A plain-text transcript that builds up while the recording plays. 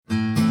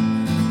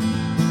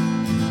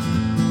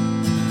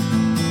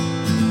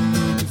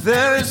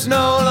There is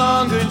no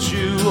longer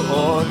Jew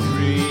or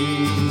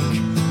Greek.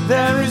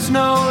 There is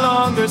no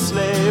longer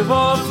slave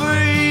or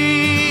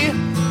free.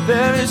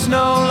 There is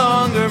no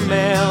longer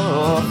male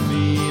or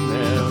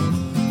female.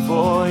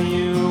 For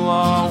you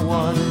are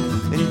one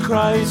in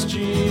Christ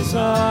Jesus.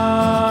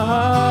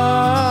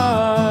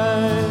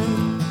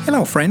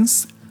 Hello,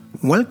 friends.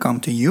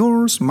 Welcome to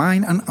Yours,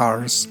 Mine, and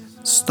Ours,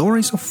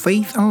 Stories of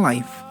Faith and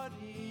Life.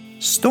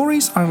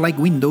 Stories are like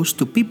windows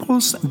to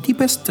people's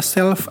deepest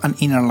self and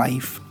inner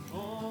life.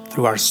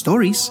 Through our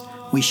stories,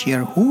 we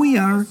share who we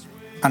are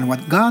and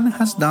what God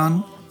has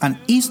done and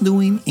is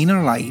doing in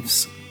our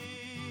lives.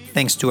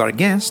 Thanks to our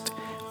guest,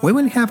 we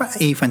will have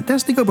a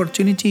fantastic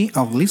opportunity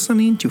of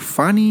listening to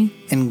funny,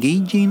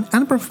 engaging,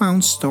 and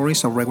profound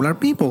stories of regular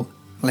people,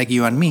 like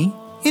you and me,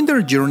 in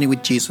their journey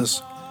with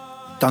Jesus.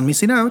 Don't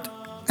miss it out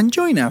and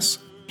join us.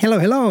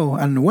 Hello,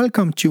 and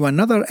welcome to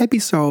another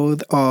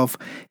episode of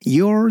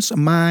Yours,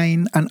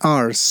 Mine, and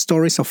Ours,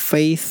 Stories of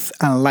Faith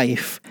and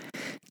Life.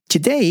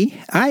 Today,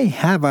 I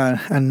have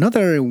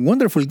another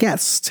wonderful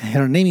guest.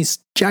 Her name is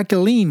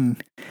Jacqueline,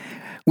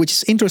 which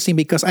is interesting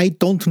because I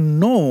don't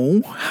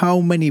know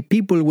how many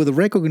people would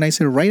recognize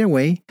her right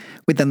away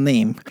with the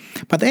name.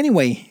 But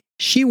anyway,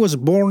 she was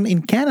born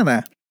in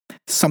Canada,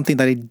 something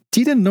that I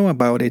didn't know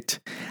about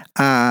it.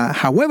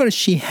 However,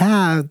 she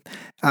had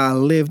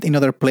lived in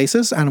other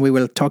places, and we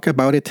will talk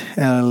about it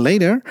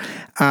later.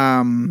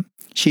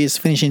 She is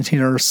finishing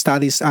her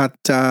studies at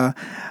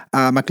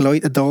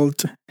McLeod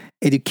Adult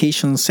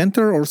Education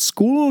Center or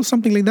school,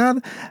 something like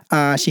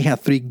that. She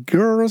had 3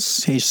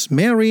 girls. She's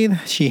married.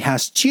 She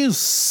has 2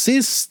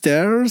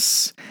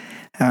 sisters.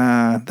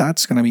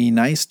 That's going to be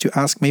nice to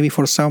ask maybe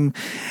for some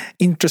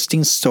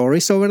interesting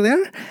stories over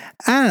there.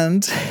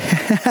 And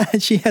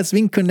she has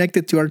been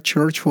connected to our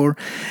church for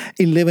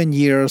 11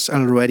 years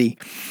already.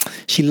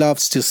 She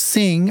loves to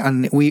sing,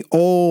 and we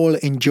all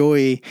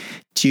enjoy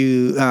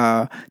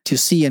to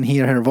see and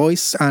hear her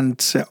voice.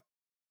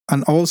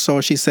 And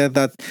also, she said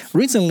that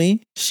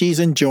recently she's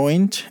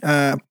enjoying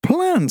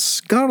plants,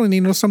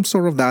 gardening, or some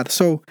sort of that.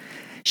 So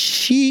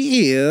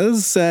she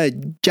is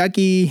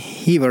Jackie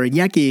Heaver.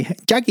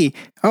 Jackie.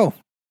 Oh,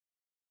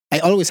 I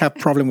always have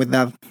problem with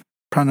that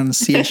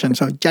pronunciation.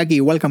 So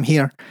Jackie, welcome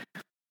here.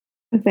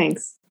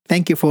 Thanks.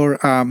 Thank you for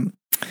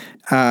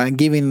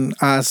giving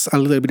us a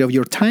little bit of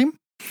your time.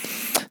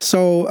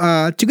 So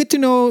to get to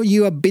know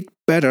you a bit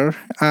better,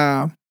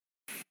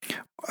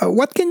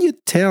 what can you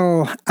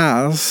tell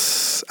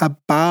us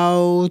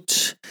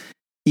about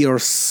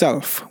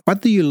yourself?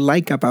 What do you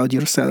like about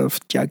yourself,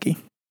 Jackie?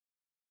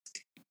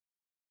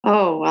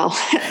 Oh, well,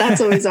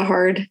 that's always a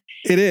hard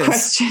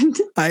question.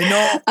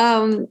 I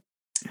know.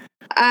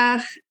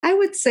 I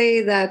would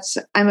say that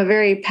I'm a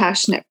very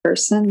passionate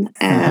person.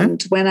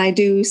 And when I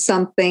do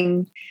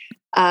something,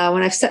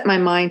 when I've set my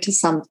mind to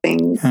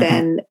something,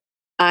 then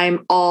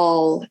I'm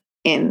all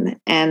in,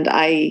 and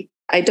I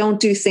don't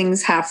do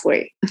things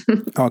halfway.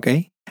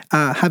 Okay.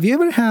 Have you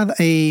ever had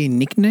a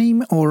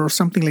nickname or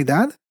something like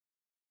that?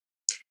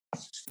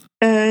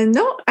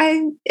 No,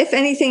 if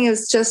anything,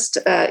 is just,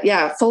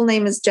 full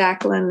name is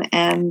Jacqueline.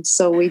 And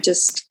so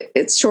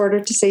it's shorter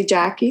to say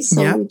Jackie.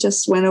 So we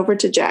just went over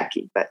to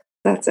Jackie, but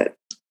that's it.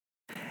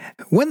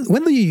 When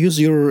do you use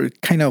your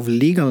kind of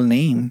legal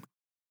name?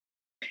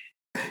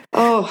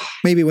 Oh,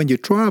 maybe when you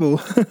travel.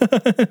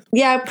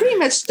 Yeah, pretty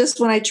much just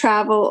when I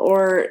travel,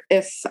 or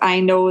if I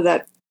know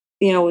that,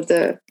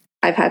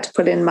 I've had to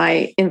put in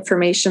my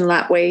information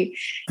that way,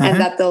 and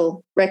that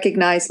they'll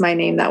recognize my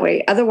name that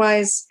way.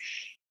 Otherwise,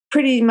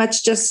 pretty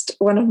much just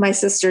one of my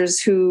sisters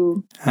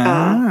who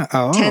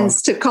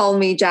tends to call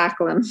me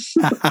Jacqueline.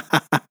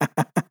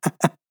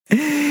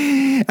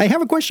 I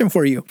have a question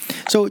for you.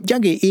 So,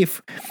 Jackie,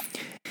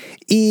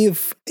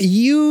 if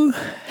you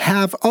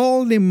have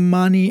all the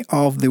money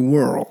of the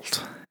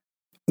world,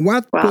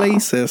 what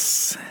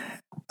places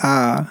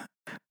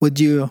would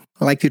you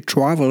like to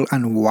travel,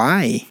 and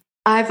why?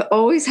 I've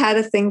always had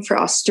a thing for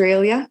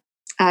Australia.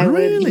 I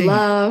would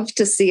love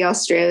to see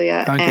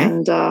Australia. Okay.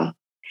 And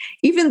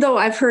even though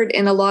I've heard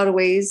in a lot of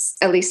ways,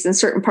 at least in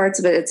certain parts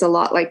of it, it's a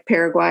lot like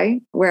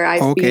Paraguay, where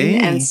I've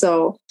been. And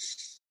so,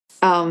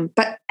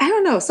 but I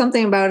don't know,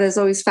 something about it has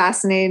always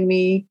fascinated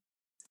me.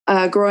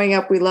 Growing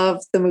up, we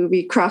loved the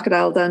movie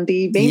Crocodile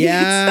Dundee. Maybe it's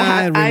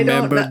that. I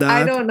remember that.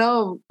 I don't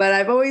know, but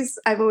I've always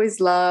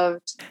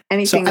loved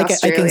anything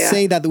Australia. I can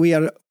say that we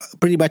are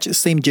pretty much the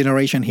same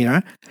generation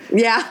here.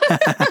 Yeah.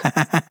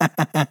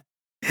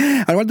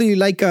 And what do you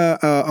like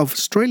of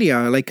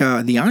Australia? Like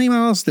the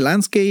animals, the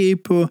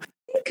landscape?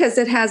 Because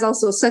it has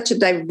also such a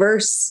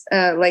diverse,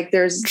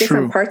 there's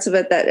different parts of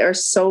it that are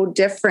so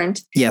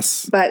different.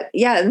 Yes. But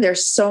and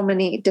there's so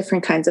many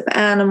different kinds of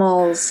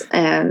animals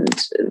and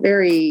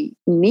very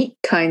neat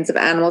kinds of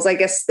animals. I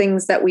guess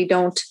things that we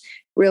don't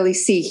really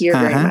see here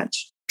very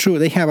much. True.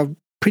 They have a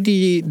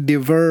pretty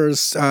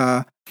diverse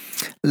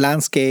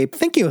landscape.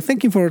 Thank you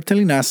for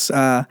telling us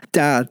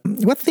that.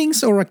 What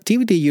things or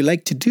activity you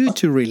like to do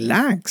to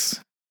relax?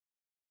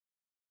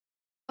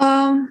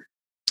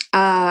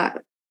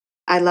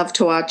 I love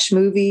to watch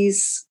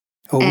movies.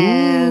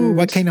 Oh,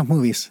 what kind of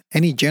movies?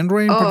 Any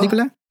genre in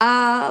particular?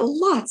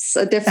 Lots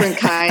of different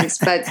kinds,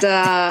 but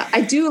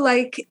I do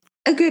like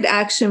a good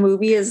action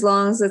movie as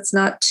long as it's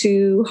not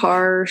too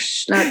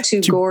harsh, not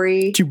too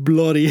gory. Too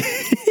bloody.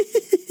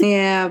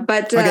 Yeah,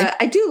 but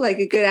I do like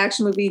a good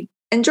action movie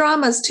and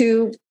dramas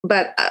too,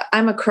 but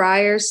I'm a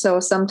crier, so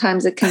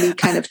sometimes it can be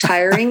kind of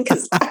tiring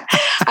because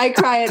I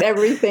cry at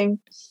everything.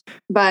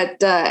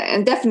 But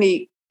and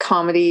definitely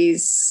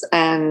comedies,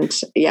 and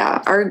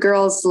yeah, our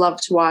girls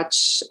love to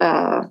watch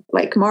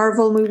like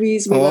Marvel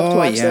movies. We love to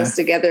watch those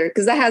together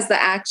because that has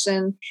the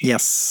action,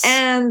 yes,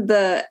 and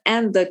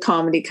the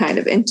comedy kind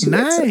of into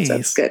it. So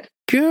that's good.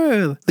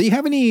 Good. Do you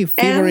have any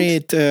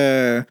favorite?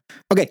 Okay,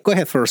 go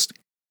ahead first.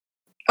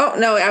 Oh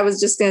no, I was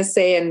just going to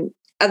say, and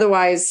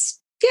otherwise,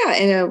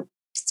 yeah,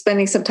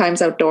 spending some time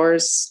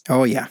outdoors.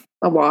 Oh yeah,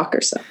 a walk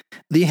or so.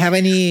 Do you have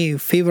any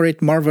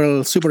favorite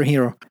Marvel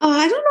superhero?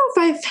 I don't know if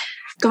I've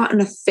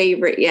gotten a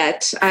favorite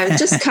yet. I've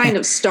just kind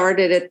of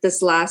started it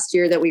this last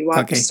year that we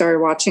started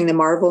watching the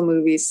Marvel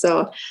movies.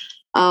 So,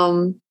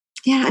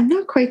 yeah, I'm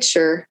not quite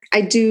sure.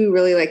 I do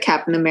really like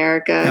Captain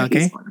America.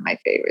 Okay. He's one of my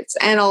favorites.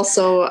 And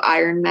also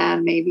Iron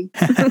Man, maybe.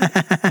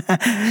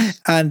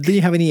 And do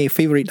you have any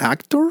favorite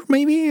actor,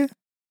 maybe?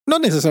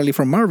 Not necessarily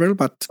from Marvel,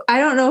 but... I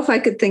don't know if I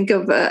could think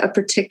of a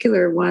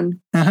particular one.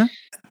 Uh-huh.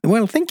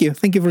 Well, thank you.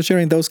 Thank you for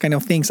sharing those kind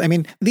of things. I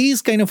mean,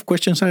 these kind of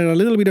questions are a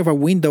little bit of a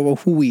window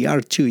of who we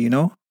are too, you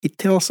know? It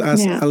tells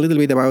us a little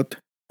bit about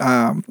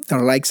our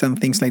likes and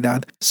things like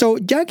that. So,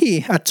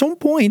 Jackie, at some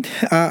point,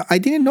 I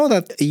didn't know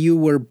that you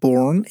were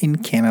born in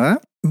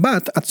Canada,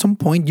 but at some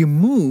point you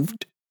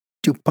moved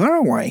to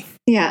Paraguay.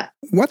 Yeah.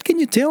 What can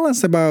you tell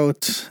us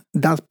about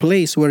that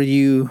place where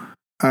you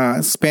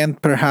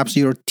spent perhaps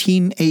your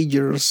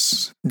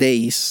teenagers'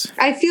 days?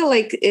 I feel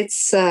like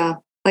it's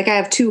like I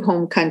have two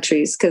home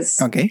countries because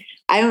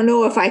I don't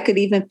know if I could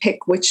even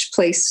pick which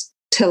place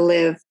to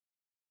live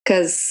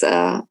because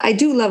I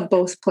do love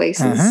both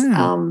places.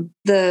 Uh-huh.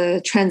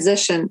 The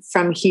transition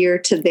from here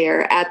to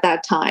there at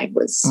that time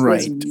was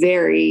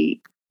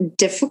very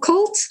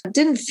difficult.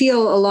 Didn't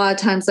feel a lot of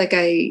times like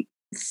I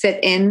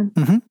fit in.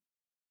 Mm-hmm.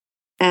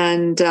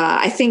 And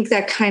I think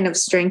that kind of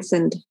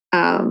strengthened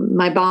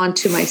my bond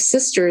to my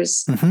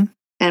sisters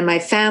and my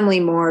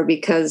family more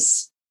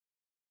because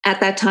at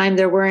that time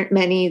there weren't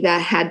many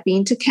that had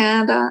been to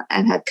Canada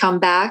and had come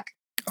back.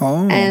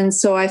 Oh. And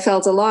so I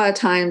felt a lot of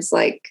times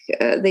like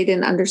they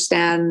didn't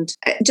understand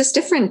just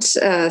different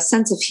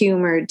sense of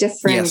humor,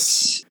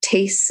 different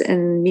tastes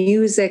in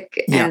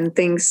music and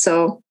things.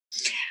 So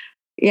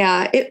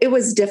yeah, it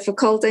was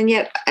difficult. And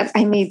yet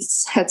I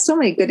had so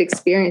many good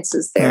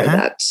experiences there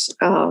that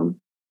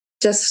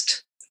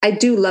I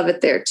do love it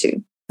there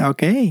too.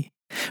 Okay.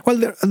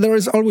 Well, there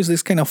is always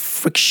this kind of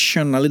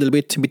friction a little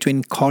bit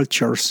between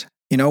cultures,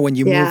 you know, when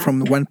you move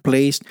from one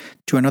place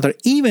to another,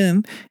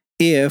 even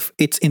if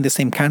it's in the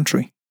same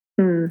country.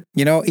 Mm.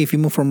 You know, if you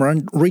move from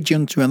one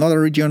region to another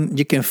region,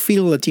 you can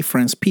feel a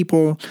difference.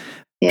 People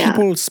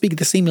speak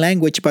the same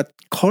language, but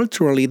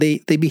culturally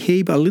they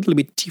behave a little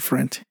bit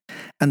different.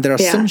 And their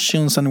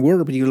assumptions and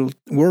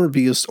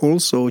worldviews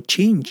also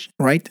change,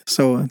 right?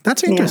 So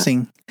that's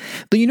interesting.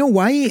 Do you know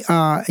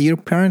why your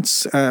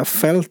parents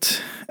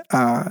felt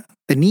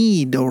the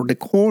need or the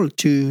call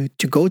to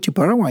go to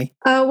Paraguay?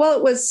 Well,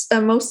 it was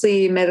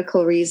mostly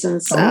medical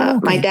reasons.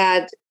 My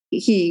dad,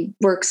 he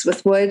works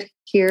with wood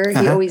here.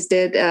 He always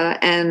did.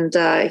 And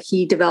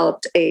he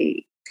developed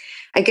like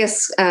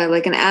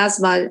an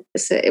asthma,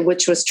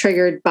 which was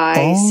triggered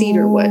by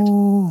cedar wood.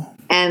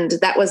 And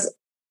that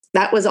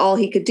was all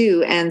he could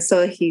do. And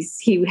so he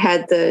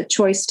had the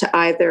choice to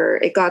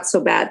it got so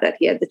bad that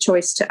he had the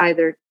choice to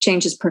either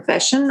change his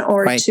profession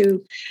or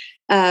to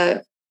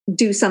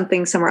do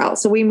something somewhere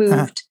else. So we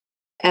moved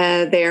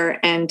there,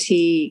 and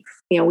we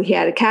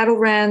had a cattle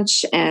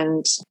ranch,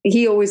 and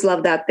he always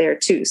loved that there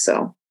too.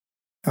 So.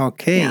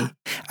 Okay. Yeah.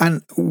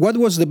 And what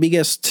was the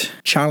biggest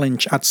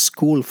challenge at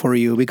school for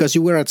you? Because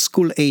you were at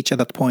school age at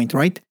that point,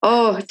 right?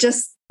 Oh,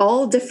 just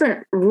all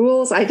different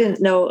rules. I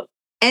didn't know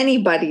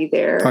anybody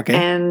there. Okay.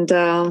 And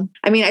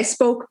I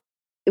spoke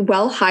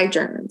High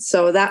German.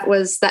 So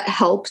that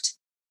helped.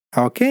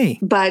 Okay.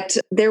 But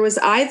there was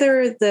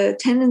either the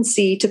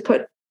tendency to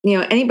put,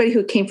 anybody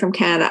who came from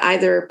Canada,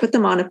 either put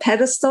them on a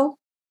pedestal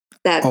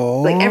that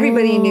like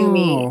everybody knew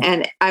me,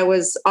 and I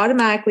was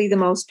automatically the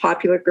most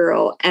popular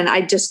girl, and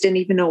I just didn't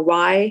even know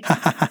why.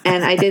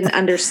 And I didn't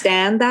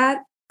understand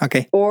that.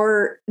 Okay.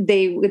 Or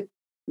they would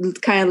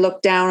kind of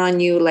look down on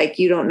you like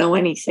you don't know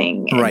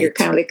anything, and you're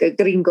kind of like a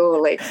gringo,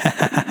 like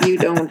you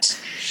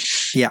don't.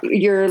 Yeah,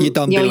 you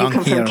come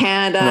here. From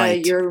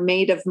Canada, you're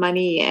made of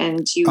money,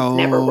 and you've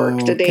never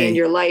worked a day in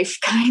your life,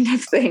 kind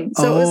of thing.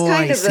 So it was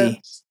kind of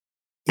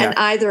an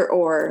either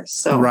or.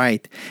 So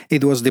right,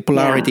 it was the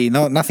polarity,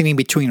 nothing in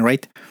between,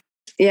 right?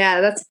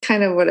 Yeah, that's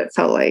kind of what it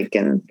felt like,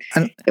 and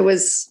it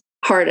was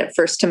hard at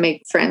first to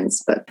make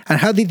friends. But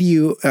how did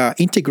you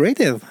integrate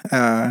it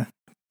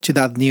to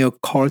that new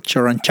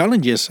culture and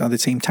challenges at the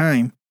same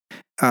time?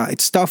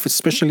 It's tough,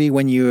 especially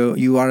when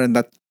you are in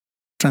that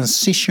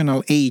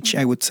transitional age,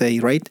 I would say,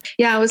 right?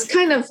 Yeah, I was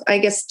kind of, I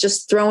guess,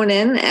 just thrown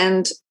in,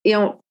 and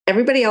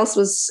everybody else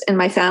was in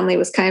my family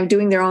was kind of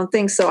doing their own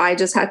thing, so I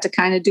just had to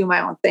kind of do my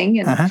own thing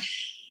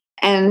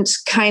and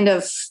kind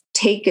of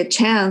take a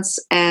chance.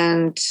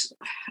 And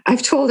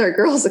I've told our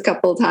girls a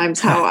couple of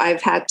times how I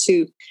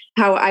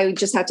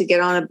just had to get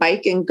on a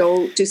bike and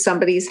go to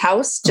somebody's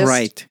house,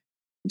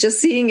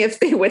 just seeing if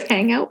they would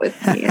hang out with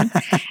me. And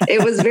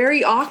it was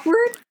very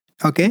awkward.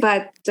 Okay.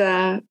 But,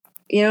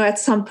 at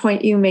some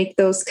point you make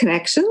those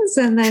connections,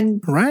 and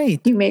then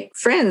you make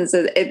friends.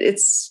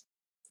 It's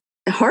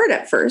hard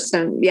at first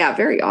and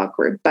very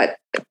awkward, but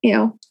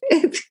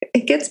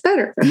it gets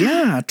better.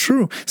 Yeah,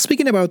 true.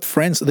 Speaking about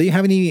friends, do you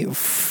have any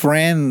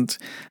friend,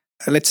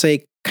 let's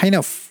say kind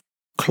of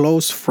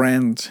close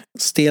friend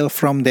still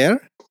from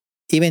there?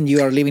 Even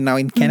you are living now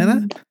in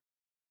Canada?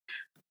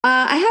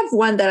 I have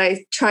one that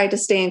I try to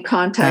stay in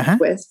contact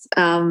with.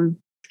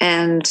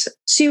 And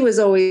she was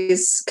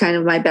always kind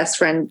of my best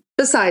friend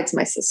besides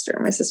my sister.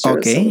 My sister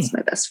was always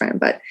my best friend.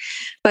 But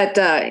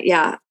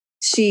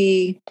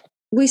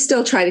we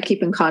still try to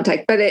keep in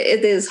contact, but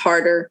it is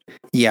harder.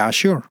 Yeah,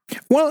 sure.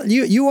 Well,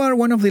 you are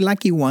one of the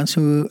lucky ones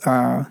who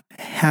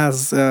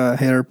has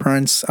her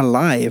parents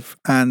alive,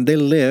 and they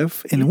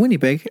live in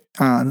Winnipeg,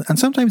 and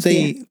sometimes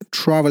they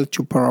travel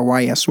to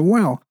Paraguay as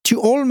well. To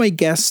all my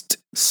guests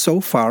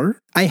so far,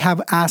 I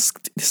have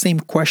asked the same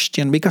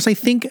question because I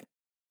think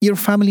your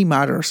family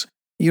matters.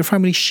 Your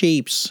family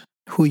shapes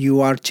who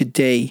you are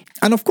today.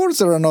 And of course,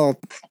 there are not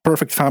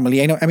perfect family.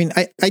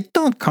 I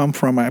don't come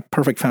from a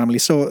perfect family,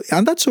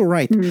 and that's all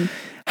right.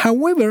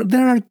 However,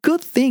 there are good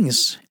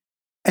things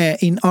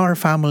in our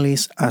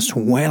families as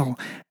well.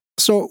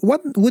 So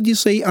what would you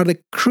say are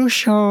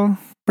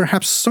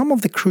perhaps some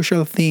of the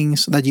crucial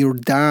things that your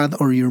dad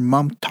or your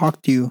mom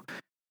taught you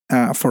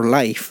for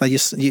life? That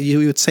you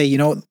would say,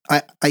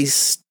 I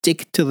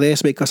stick to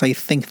this because I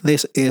think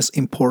this is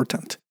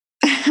important.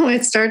 When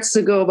it starts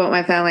to go about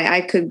my family,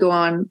 I could go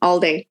on all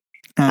day.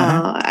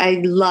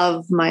 I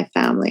love my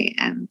family,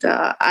 and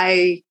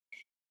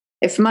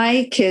if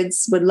my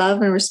kids would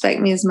love and respect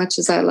me as much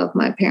as I love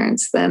my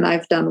parents, then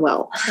I've done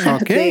well.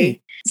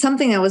 Okay.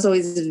 Something that was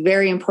always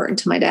very important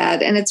to my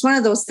dad, and it's one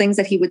of those things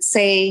that he would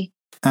say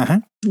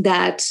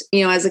that,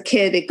 as a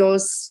kid, it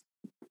goes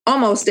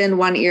almost in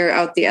one ear,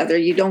 out the other.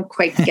 You don't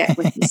quite get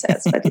what he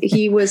says, but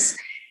it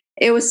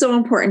was so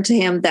important to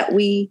him that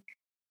we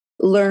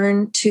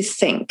learn to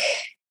think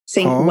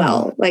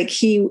well. Like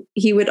he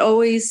would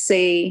always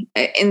say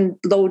in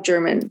Low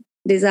German,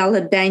 "Des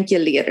alle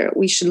denken leren."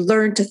 We should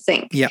learn to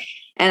think. Yeah.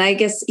 And I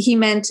guess he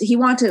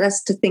wanted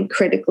us to think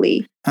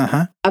critically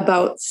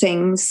about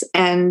things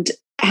and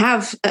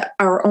have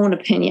our own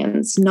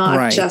opinions,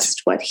 not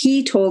just what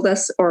he told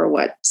us or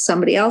what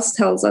somebody else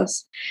tells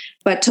us,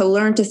 but to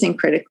learn to think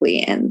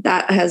critically. And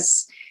that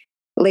has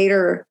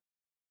later,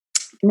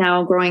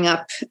 now growing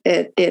up,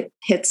 it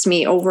hits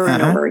me over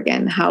and over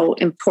again how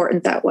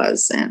important that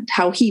was, and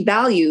how he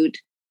valued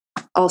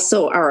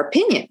also our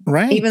opinion,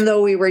 even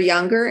though we were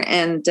younger.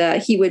 And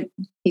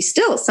he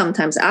still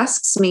sometimes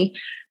asks me,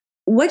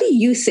 "What do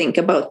you think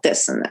about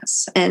this and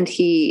this?" And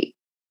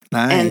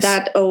and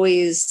that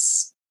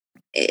always,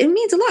 it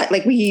means a lot.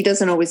 Like, he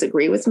doesn't always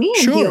agree with me,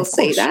 and he'll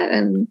say that.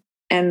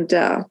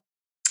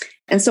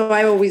 And so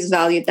I always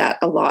valued that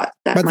a lot,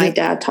 that my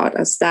dad taught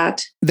us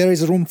that. There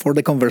is room for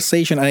the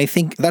conversation. And I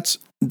think that's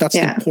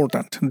the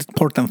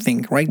important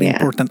thing, right? The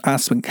important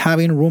aspect,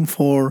 having room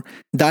for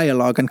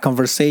dialogue and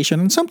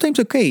conversation. And sometimes,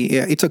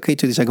 it's okay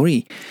to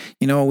disagree,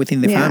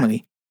 within the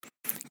family.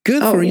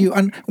 Good for you.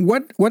 And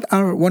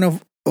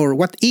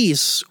what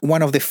is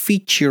one of the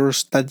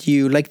features that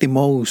you like the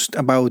most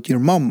about your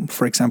mom,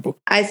 for example?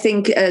 I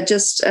think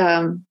just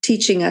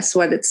teaching us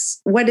what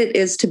it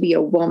is to be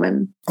a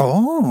woman.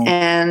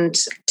 And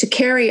to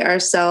carry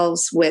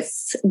ourselves with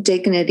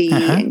dignity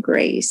and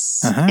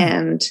grace,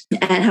 and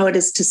how it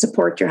is to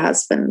support your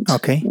husband.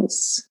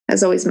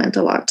 Has always meant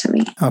a lot to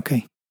me.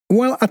 Okay.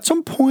 Well, at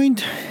some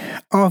point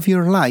of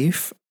your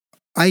life,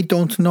 I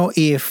don't know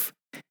if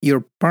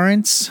your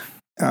parents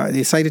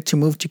decided to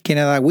move to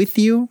Canada with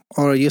you,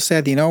 or you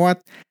said, "You know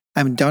what,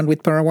 I'm done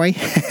with Paraguay.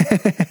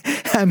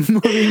 I'm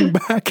moving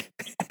back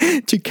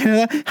to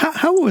Canada."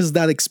 How was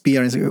that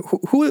experience?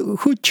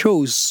 Who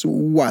chose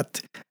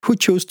what? Who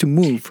chose to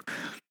move?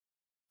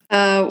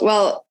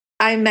 Well,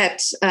 I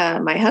met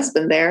my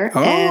husband there,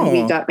 and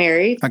we got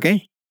married.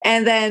 Okay.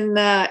 And then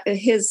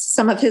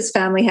some of his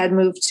family had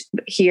moved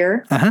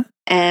here,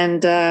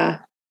 and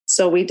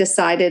so we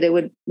decided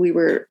we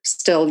were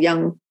still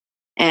young,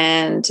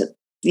 and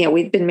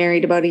we'd been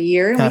married about a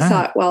year, and we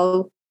thought,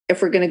 well,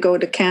 if we're going to go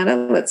to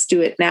Canada, let's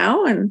do it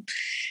now. And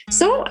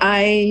so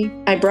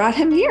I brought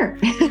him here.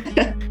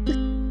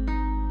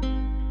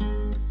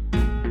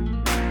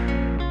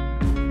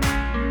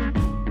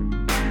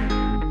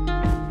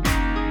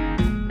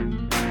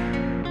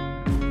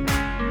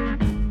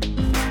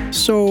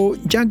 So,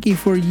 Jackie,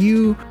 for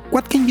you,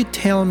 what can you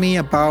tell me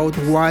about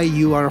why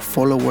you are a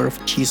follower of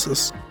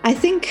Jesus? I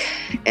think,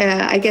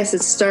 I guess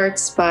it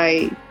starts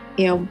by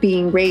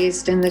being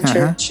raised in the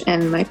church,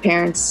 and my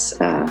parents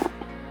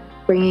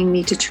bringing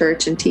me to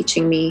church and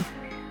teaching me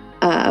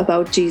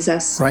about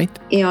Jesus. Right.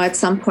 At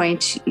some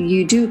point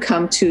you do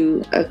come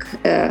to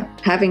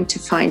having to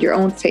find your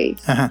own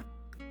faith.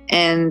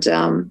 And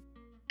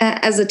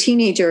as a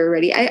teenager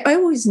already, I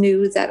always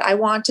knew that I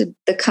wanted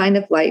the kind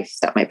of life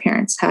that my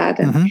parents had,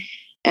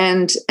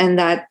 and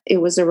that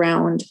it was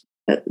around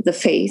the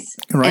faith.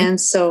 Right. And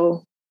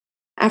so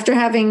after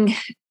having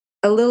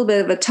a little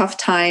bit of a tough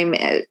time,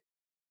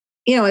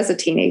 as a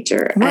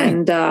teenager, right.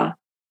 and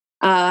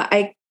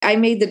I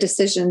made the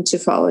decision to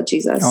follow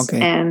Jesus. Okay.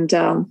 And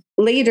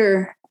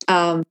later,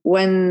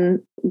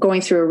 when going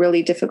through a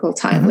really difficult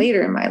time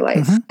later in my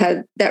life,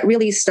 that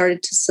really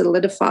started to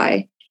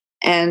solidify,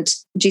 and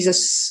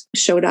Jesus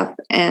showed up,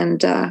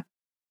 and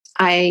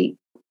I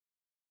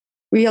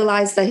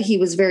realized that he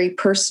was very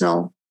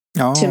personal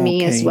to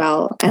me as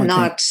well, and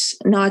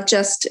not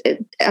just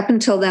up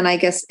until then. I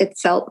guess it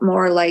felt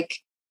more like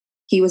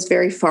he was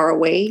very far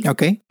away.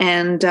 Okay.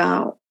 And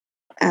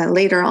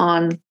later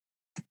on,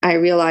 I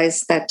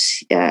realized that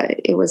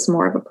it was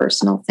more of a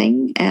personal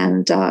thing.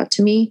 And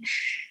to me,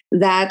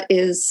 that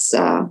is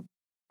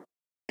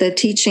the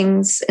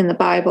teachings in the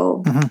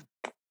Bible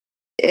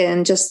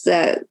and just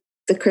the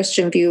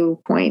Christian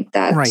viewpoint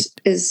that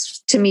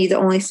is, to me, the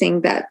only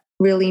thing that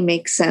really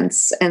makes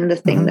sense and the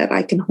thing that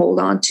I can hold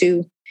on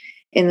to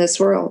in this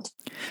world.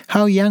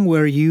 How young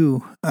were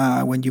you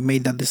when you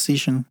made that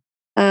decision?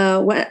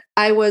 When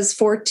I was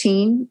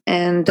 14,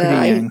 and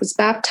I was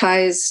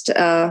baptized.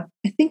 I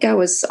think I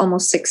was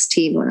almost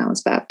 16 when I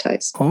was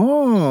baptized.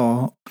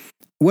 Oh,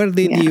 where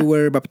did you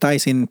were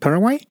baptized, in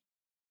Paraguay?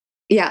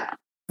 Yeah.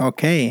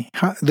 Okay.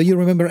 Do you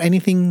remember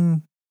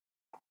anything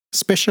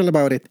special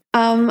about it?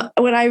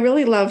 What I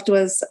really loved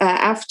was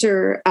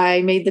after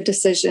I made the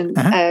decision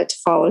to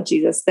follow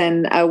Jesus,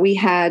 then we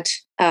had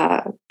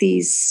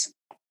these.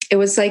 It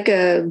was like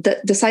a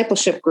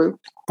discipleship group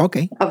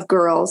of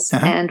girls.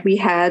 And we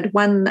had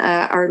one,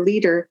 our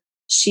leader,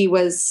 she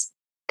was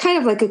kind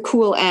of like a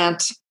cool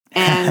aunt.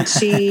 And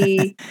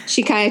she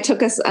kind of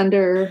took us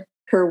under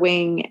her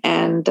wing.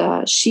 And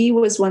she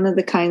was one of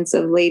the kinds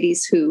of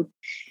ladies who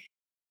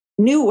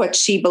knew what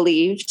she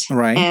believed.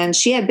 Right. And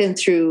she had been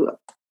through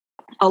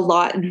a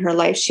lot in her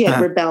life. She had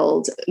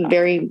rebelled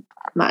very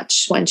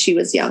much when she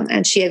was young,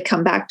 and she had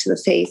come back to the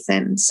faith.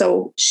 And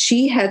so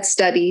she had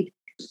studied,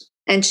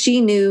 and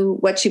she knew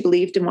what she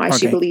believed and why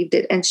she believed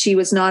it. And she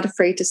was not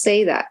afraid to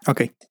say that.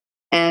 Okay.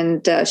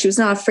 And she was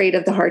not afraid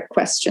of the hard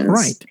questions.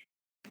 Right.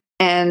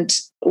 And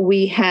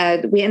we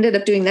ended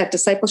up doing that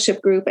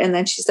discipleship group. And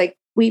then she's like,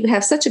 we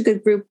have such a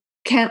good group.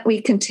 Can't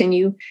we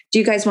continue? Do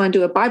you guys want to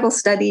do a Bible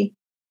study?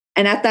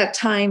 And at that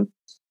time,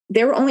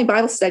 there were only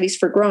Bible studies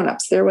for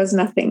grownups. There was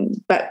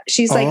nothing, but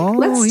she's like,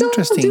 let's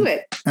still do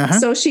it.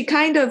 So she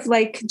kind of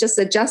like just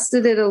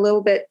adjusted it a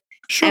little bit.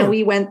 Sure. And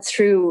we went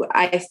through,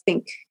 I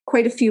think,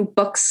 quite a few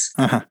books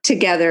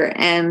together.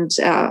 And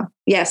so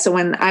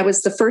when I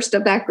was the first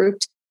of that group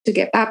to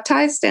get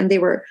baptized, and they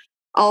were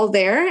all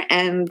there.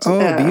 And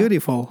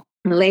beautiful.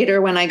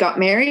 Later, when I got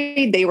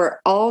married, they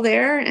were all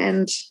there.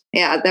 And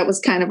that was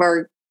kind of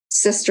our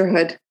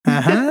sisterhood.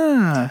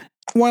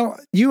 Well,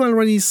 you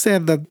already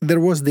said that there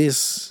was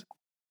this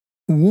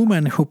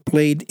woman who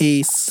played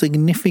a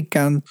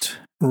significant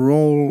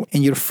role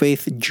in your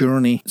faith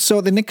journey.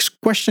 So the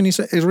next question is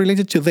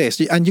related to this,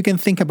 and you can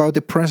think about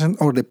the present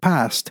or the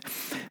past.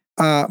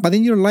 But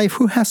in your life,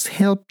 who has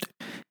helped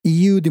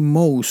you the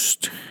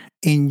most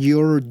in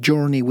your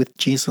journey with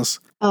Jesus?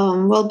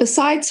 Well,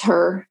 besides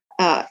her,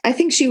 I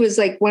think she was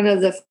like one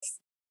of the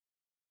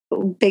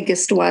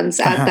biggest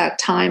ones at that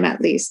time, at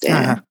least.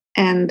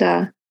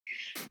 And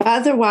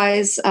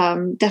otherwise,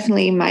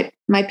 definitely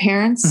my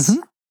parents.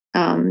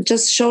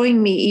 Just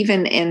showing me,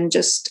 even in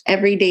just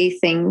everyday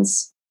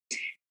things,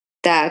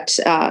 that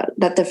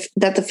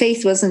the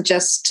faith wasn't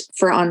just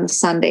for on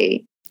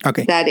Sunday.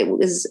 That it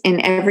was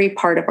in every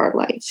part of our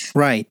life.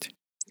 Right.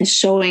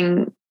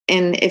 Showing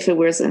if it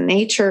was in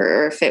nature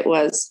or if it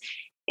was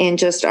in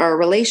just our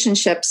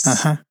relationships,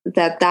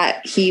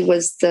 that he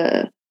was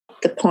the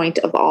point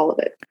of all of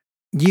it.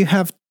 You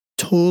have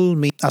told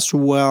me as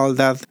well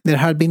that there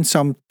had been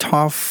some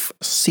tough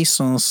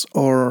seasons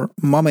or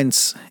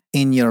moments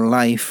in your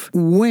life.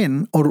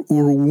 When or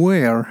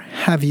where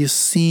have you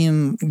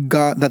seen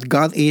that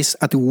God is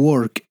at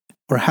work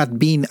or had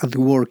been at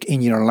work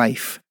in your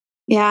life?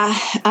 Yeah,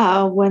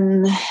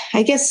 when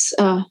I guess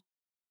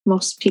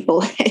most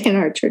people in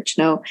our church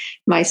know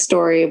my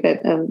story a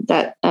bit,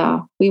 that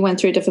we went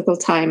through a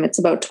difficult time. It's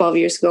about 12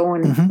 years ago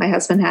when my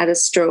husband had a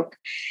stroke.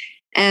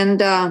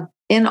 And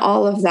in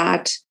all of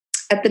that,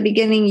 at the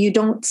beginning, you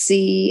don't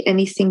see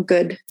anything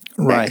good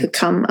that could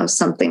come of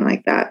something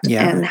like that.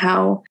 And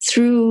how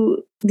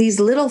through these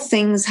little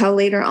things, how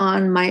later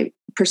on my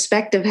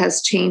perspective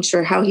has changed,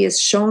 or how he has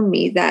shown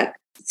me that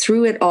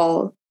through it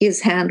all,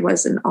 his hand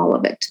was in all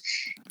of it.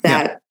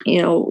 That,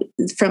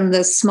 from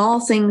the small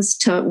things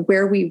to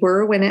where we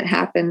were when it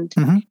happened,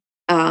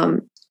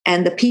 and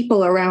the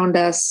people around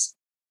us,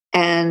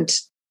 and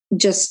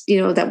just,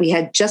 that we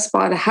had just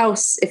bought a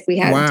house. If we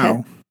hadn't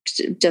had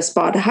just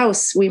bought a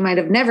house. We might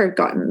have never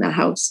gotten a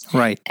house.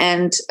 Right.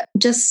 And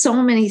just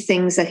so many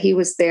things that he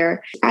was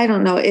there. I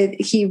don't know.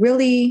 He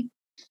really,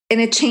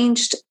 and it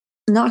changed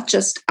not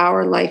just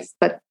our life,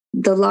 but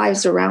the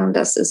lives around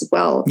us as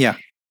well. Yeah.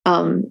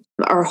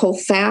 Our whole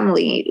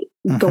family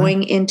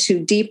going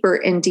into deeper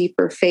and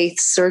deeper faith,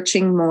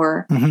 searching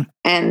more,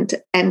 and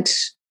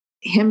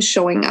him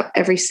showing up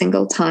every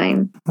single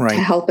time to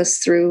help us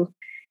through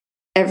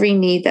every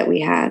need that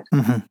we had.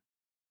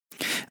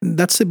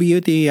 That's the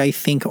beauty, I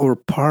think, or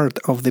part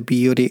of the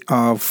beauty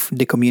of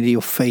the community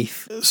of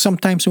faith.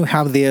 Sometimes we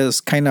have this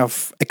kind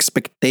of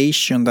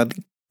expectation that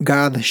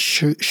God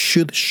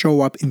should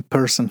show up in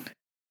person,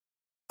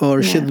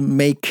 or should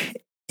make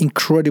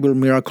incredible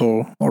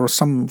miracle or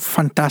some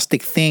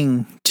fantastic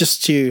thing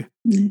just to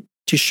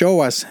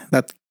show us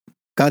that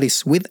God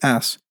is with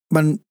us.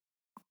 But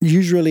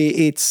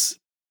usually it's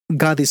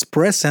God is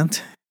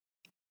present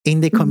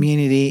in the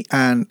community,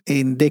 and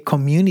in the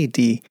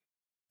community,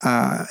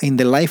 in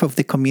the life of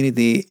the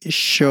community,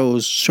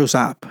 shows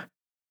up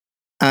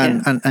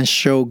and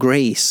show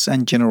grace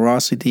and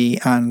generosity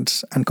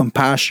and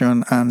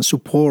compassion and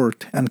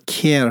support and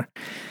care.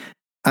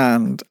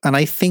 And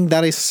I think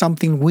that is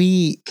something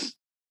we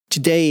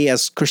today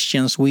as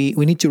Christians we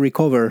need to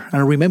recover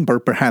and remember,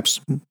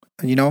 perhaps,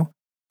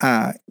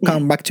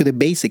 come back to the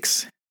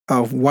basics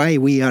of why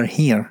we are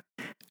here,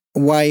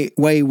 why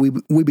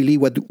we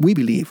believe what we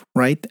believe,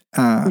 right?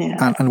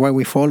 And why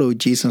we follow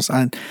Jesus.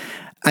 And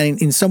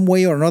in some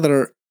way or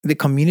another, the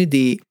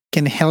community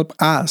can help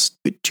us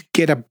to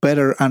get a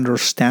better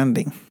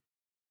understanding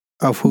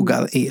of who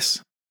God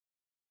is.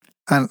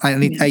 And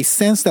I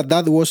sense that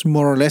was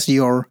more or less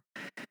your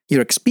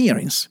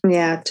experience.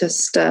 Yeah,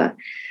 just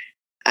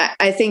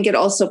I think it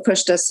also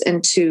pushed us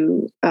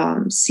into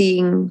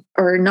seeing,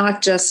 or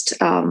not just,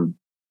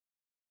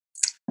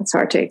 it's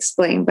hard to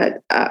explain,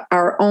 but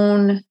our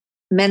own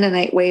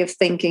Mennonite way of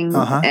thinking,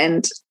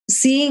 and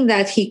seeing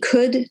that he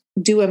could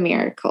do a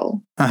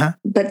miracle,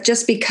 but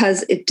just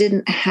because it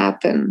didn't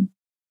happen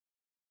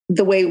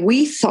the way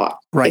we thought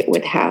it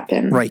would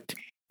happen,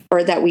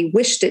 or that we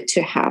wished it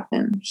to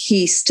happen,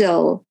 he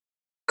still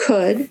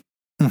could,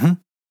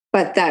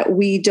 but that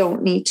we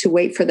don't need to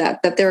wait for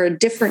that there are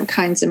different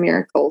kinds of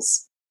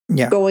miracles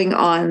going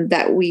on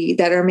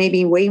that are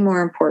maybe way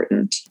more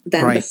important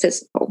than the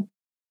physical.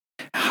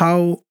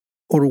 How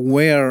or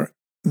where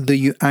do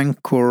you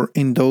anchor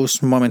in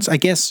those moments? I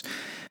guess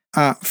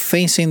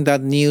facing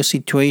that new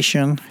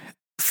situation,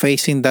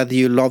 facing that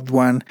your loved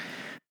one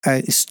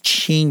is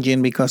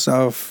changing because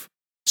of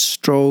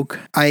stroke.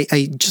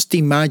 I just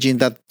imagine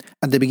that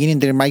at the beginning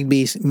there might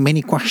be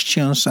many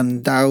questions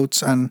and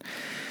doubts and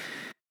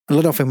a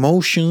lot of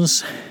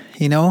emotions,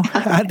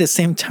 at the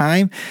same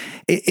time.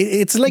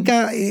 It's like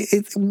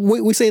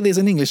we say this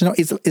in English,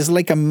 it's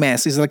like a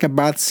mess. It's like a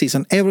bad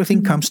season.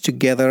 Everything comes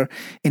together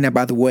in a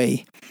bad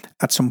way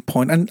at some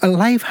point. And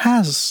life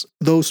has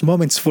those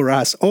moments for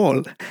us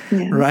all,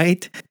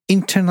 right?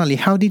 Internally,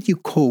 how did you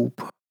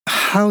cope?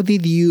 How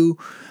did you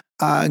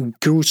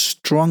grow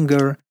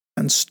stronger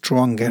and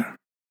stronger?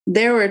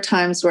 There were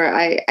times where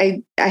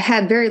I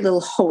had very little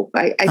hope.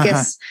 I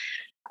guess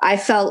I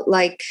felt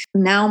like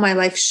now my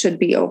life should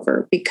be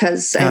over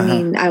because,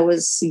 I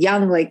was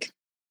young. Like,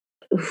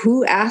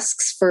 who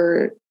asks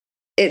for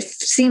it?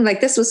 Seemed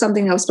like this was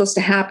something that was supposed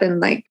to happen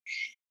like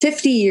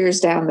 50 years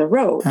down the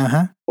road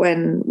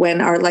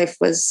when our life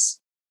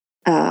was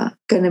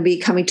going to be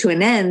coming to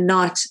an end,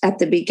 not at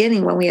the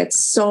beginning when we had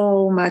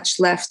so much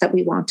left that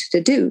we wanted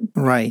to do.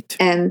 Right.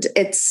 And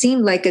it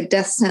seemed like a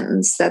death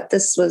sentence, that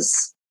this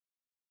was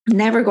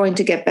never going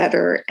to get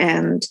better,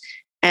 and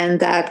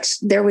that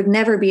there would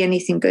never be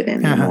anything good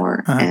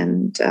anymore.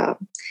 And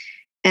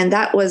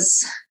that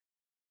was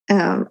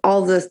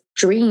all the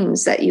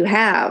dreams that you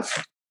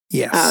have.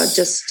 Yes.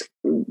 Just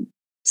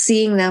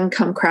seeing them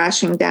come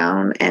crashing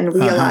down and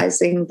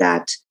realizing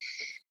that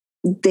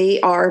they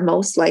are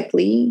most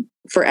likely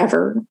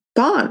forever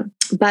gone.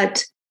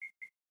 But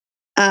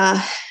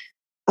a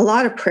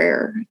lot of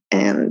prayer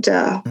and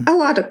a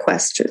lot of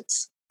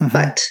questions.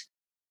 But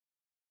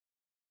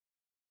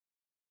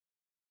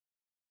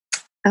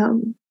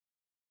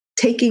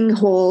taking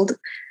hold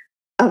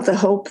of the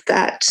hope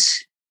that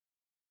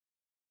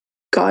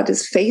God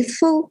is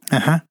faithful.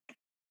 And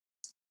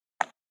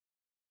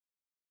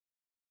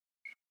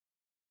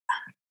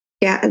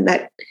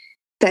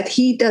that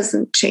he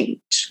doesn't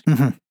change.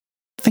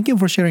 Thank you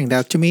for sharing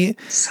that. To me,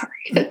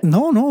 sorry.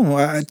 No.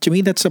 To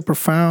me, that's a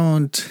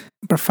profound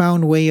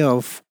way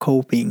of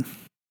coping,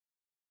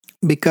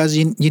 because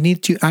you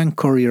need to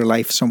anchor your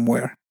life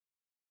somewhere.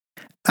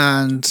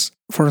 And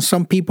for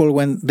some people,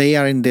 when they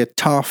are in the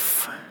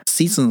tough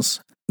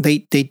seasons, they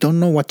don't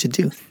know what to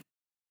do,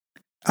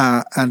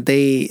 and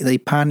they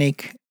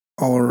panic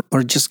or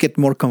just get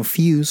more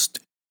confused,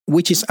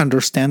 which is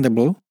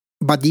understandable.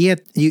 But yet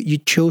you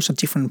chose a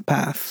different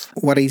path.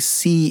 What I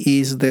see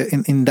is that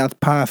in that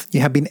path,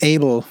 you have been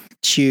able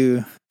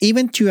to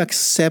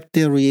accept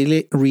the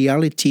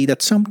reality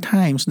that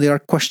sometimes there are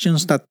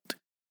questions that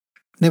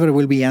never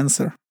will be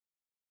answered.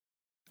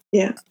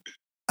 Yeah.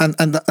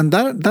 and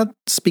that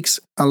speaks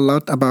a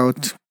lot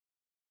about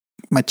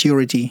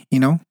maturity,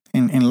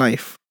 in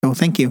life. So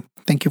thank you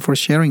for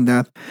sharing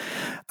that.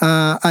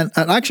 And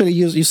actually,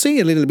 you say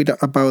a little bit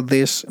about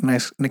this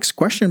next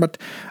question, but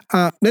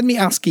let me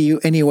ask you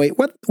anyway.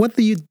 What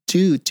do you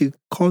do to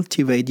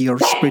cultivate your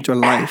spiritual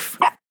life?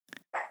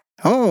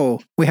 Oh,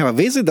 we have a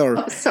visitor.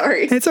 Oh,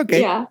 sorry. It's okay.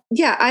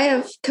 Yeah. I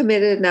have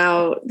committed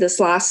now this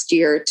last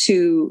year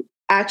to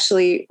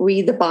actually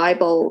read the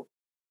Bible,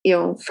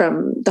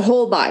 from the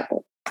whole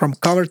Bible, from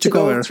cover to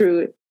cover. Go through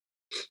it.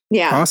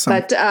 Yeah. Awesome.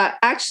 But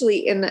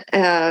actually, in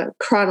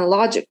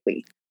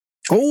chronologically.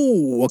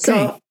 Oh, okay.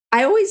 So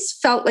I always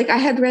felt like I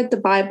had read the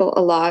Bible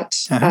a lot,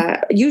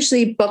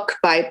 usually book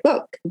by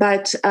book.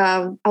 But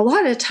a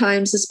lot of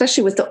times,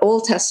 especially with the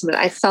Old Testament,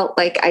 I felt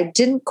like I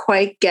didn't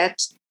quite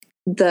get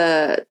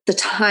the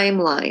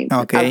timeline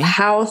of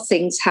how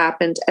things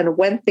happened and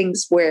when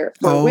things were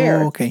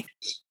where. Okay.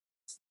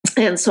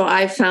 And so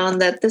I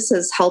found that this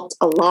has helped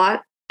a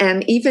lot.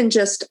 And even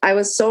just, I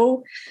was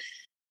so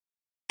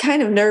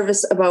kind of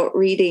nervous about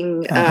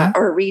reading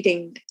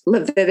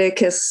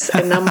Leviticus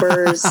and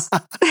Numbers,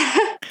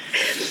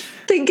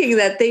 thinking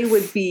that they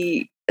would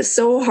be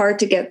so hard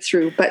to get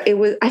through. But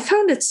I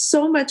found it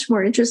so much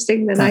more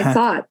interesting than I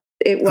thought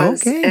it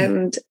was. Okay.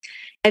 And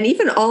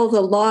even all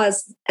the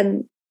laws,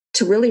 and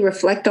to really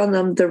reflect on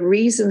them, the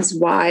reasons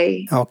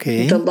why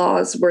the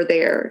laws were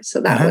there. So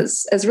that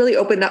has really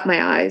opened up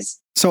my eyes.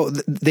 So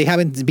they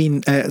haven't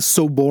been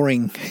so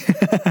boring.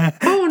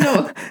 Oh,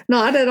 no,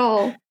 not at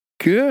all.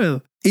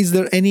 Cool. Is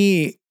there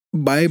any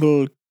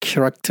Bible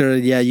character,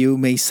 you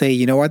may say,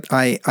 you know what,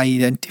 I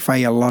identify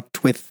a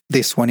lot with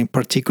this one in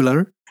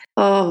particular?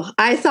 Oh,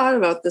 I thought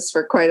about this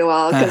for quite a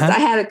while because I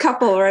had a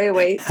couple right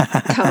away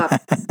come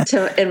up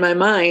in my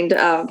mind.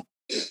 But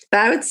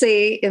I would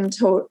say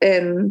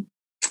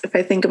if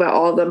I think about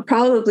all of them,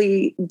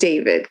 probably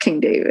King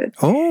David.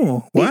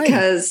 Oh, why?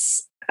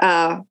 Because,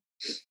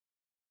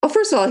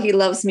 first of all, he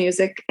loves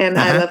music and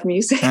I love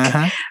music,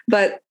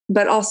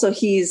 but also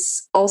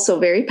he's also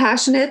very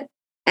passionate.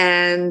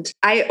 And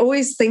I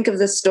always think of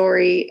the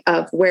story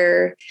of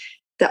where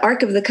the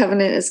Ark of the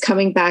Covenant is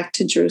coming back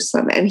to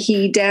Jerusalem and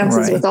he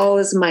dances with all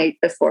his might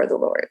before the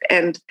Lord.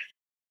 And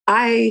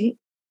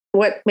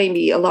what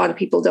maybe a lot of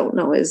people don't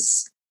know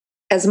is,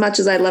 as much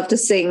as I love to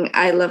sing,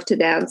 I love to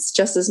dance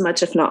just as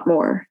much, if not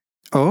more.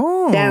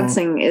 Oh,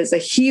 dancing is a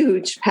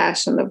huge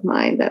passion of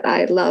mine that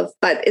I love,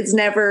 but it's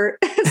never,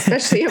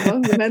 especially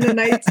among the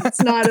Mennonites,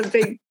 it's not a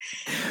big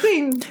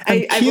thing.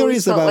 I've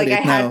always felt like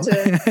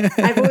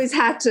I've always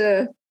had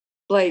to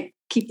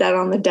keep that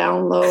on the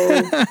down low.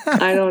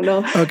 I don't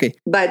know. Okay.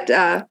 But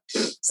I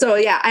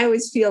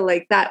always feel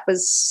like that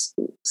was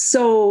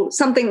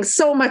something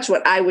so much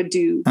what I would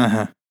do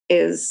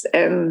is,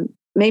 and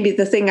maybe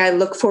the thing I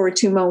look forward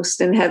to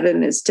most in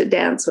heaven is to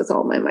dance with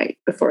all my might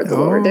before the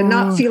Lord and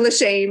not feel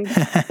ashamed.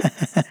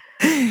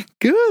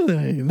 Good.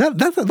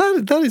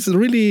 That is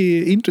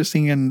really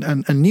interesting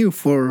and new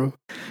for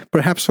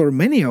perhaps for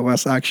many of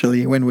us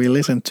actually when we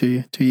listen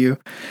to you.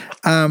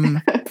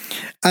 And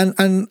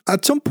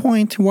at some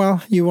point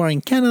while you were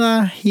in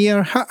Canada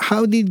here,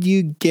 how did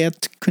you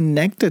get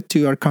connected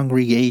to our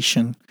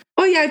congregation?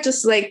 Oh yeah,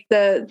 just like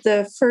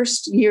the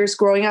first years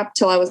growing up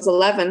till I was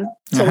 11,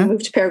 till we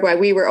moved to Paraguay,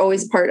 we were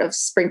always part of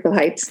Springfield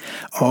Heights.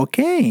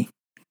 Okay.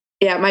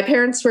 Yeah, my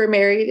parents were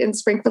married in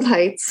Springfield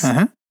Heights,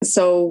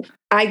 so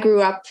I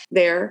grew up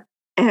there,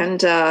 and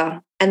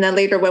then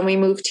later when we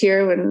moved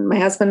here, when my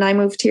husband and I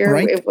moved here,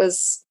 it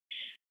was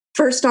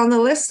first on the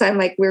list. I'm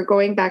like, we're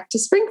going back to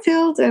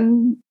Springfield,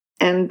 and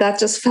that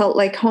just felt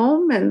like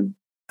home, and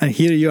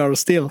here you are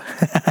still.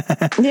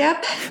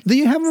 Yep. Do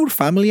you have more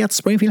family at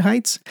Springfield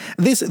Heights?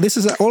 This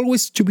is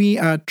always to me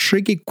a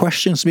tricky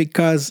question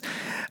because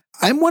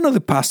I'm one of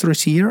the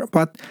pastors here,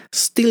 but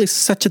still it's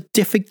such a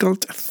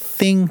difficult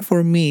thing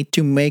for me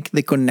to make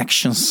the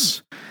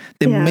connections.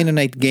 The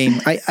Mennonite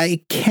game.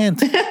 I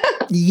can't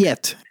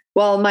yet.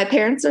 Well, my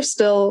parents are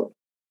still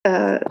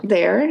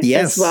there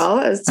as well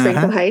as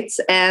Springfield Heights.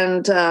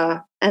 And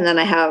then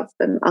I have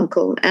an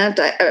uncle and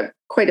aunt,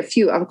 quite a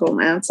few uncle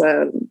and aunts,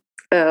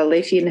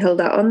 Leify and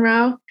Hilda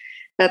Unrau.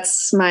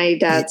 That's my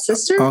dad's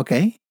sister.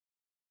 Okay.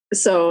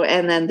 So,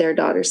 and then their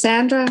daughter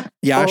Sandra.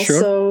 Yeah, also.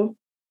 sure.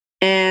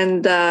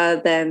 And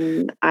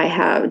then I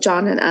have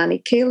John and Annie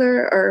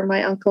Kaler are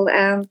my uncle and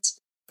aunt.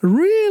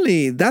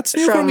 Really? That's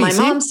new from for me, my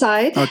mom's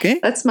side. Okay.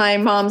 That's my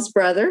mom's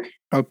brother.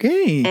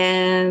 Okay.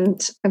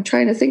 And I'm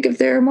trying to think if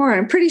there are more.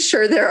 I'm pretty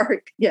sure there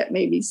are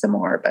maybe some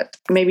more, but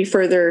maybe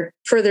further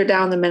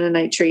down the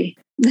Mennonite tree.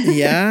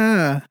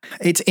 Yeah.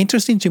 It's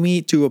interesting to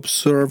me to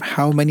observe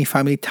how many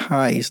family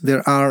ties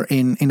there are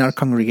in our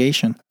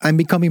congregation. I'm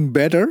becoming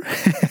better,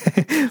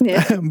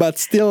 but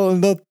still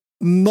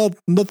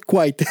not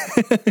quite.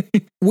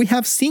 We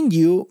have seen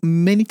you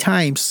many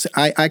times.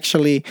 I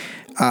actually,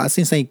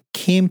 since I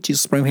came to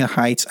Springfield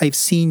Heights, I've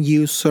seen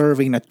you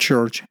serving at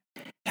church,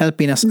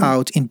 helping us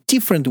out in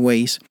different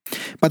ways.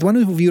 But one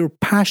of your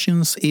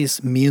passions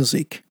is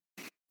music.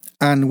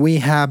 and we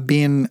have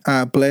been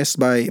blessed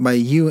by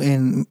you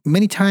in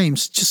many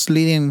times, just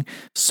leading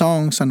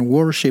songs and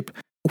worship.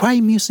 Why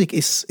music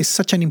is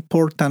such an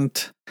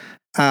important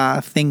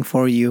thing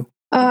for you?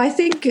 I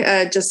think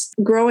just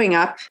growing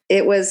up,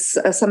 it was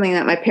something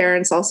that my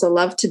parents also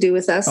loved to do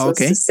with us, was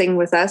to sing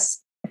with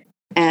us.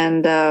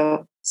 And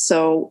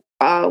so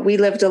we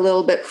lived a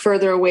little bit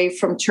further away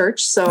from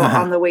church. So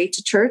on the way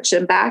to church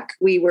and back,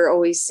 we were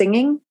always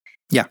singing.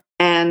 Yeah.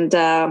 And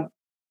the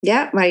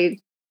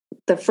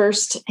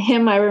first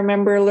hymn I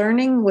remember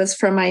learning was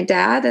from my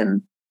dad.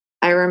 And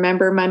I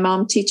remember my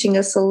mom teaching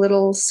us a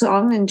little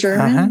song in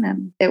German.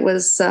 And it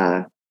was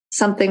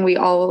something we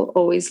all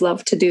always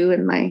loved to do.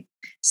 And my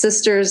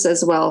sisters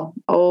as well,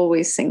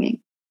 always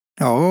singing.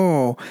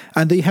 Oh,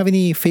 and do you have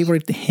any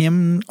favorite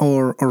hymn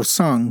or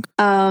song?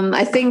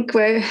 I think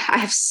I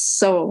have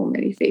so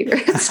many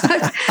favorites.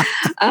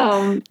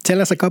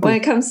 Tell us a couple. When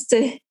it comes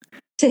to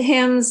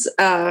hymns,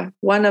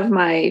 one of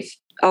my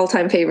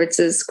all-time favorites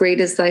is "Great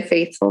Is Thy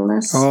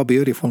Faithfulness." Oh,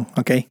 beautiful.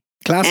 Okay,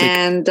 classic.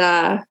 And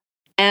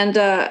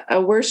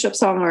a worship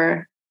song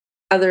or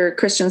other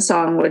Christian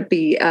song would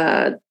be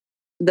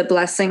 "The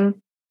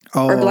Blessing"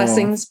 or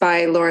 "Blessings"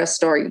 by Laura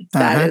Story.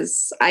 That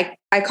is, I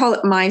call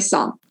it my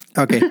song.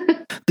 Okay.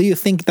 Do you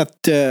think that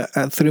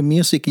through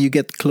music you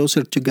get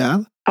closer to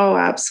God? Oh,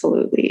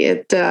 absolutely.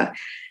 And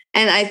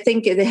I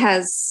think it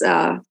has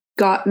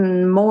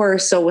gotten more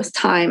so with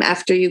time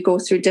after you go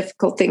through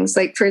difficult things.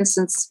 Like, for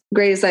instance,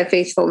 "Great Is Thy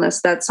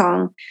Faithfulness," that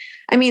song.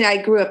 I mean, I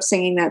grew up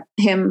singing that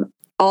hymn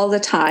all the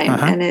time,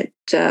 and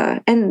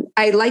and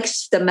I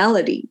liked the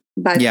melody,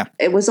 but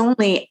it was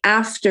only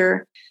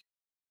after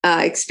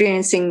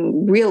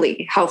experiencing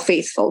really how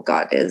faithful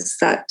God is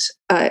that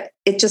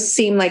it just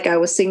seemed like I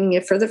was singing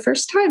it for the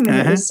first time,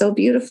 and it was so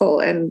beautiful,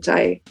 and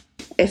I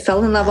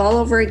fell in love all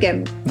over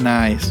again.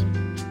 Nice.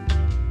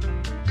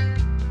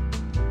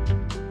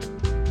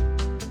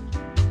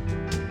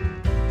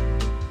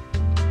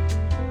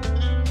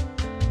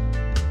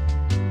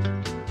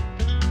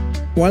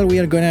 Well, we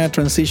are going to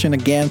transition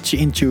again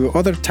into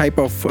other type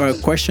of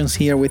questions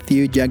here with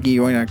you, Jackie.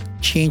 We're going to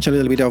change a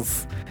little bit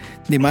of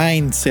the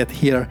mindset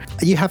here.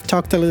 You have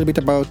talked a little bit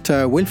about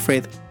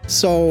Wilfred.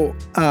 So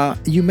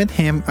you met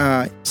him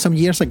some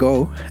years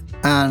ago,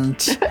 and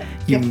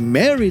you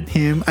married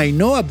him. I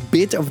know a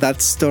bit of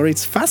that story.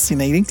 It's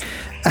fascinating.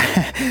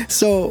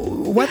 So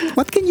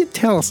what can you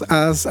tell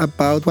us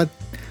about what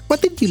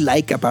did you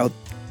like about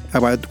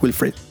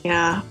Wilfred?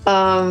 Yeah.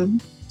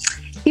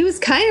 He was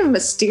kind of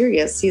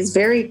mysterious. He's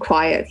very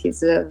quiet.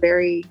 He's a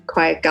very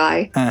quiet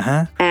guy.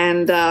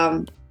 And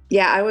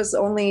I was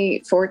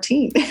only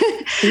 14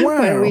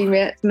 when we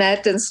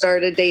met and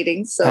started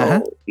dating.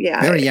 So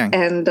very young.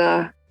 And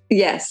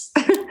yes,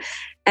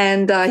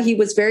 and he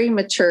was very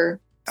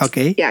mature.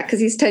 Okay. Yeah, because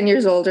he's 10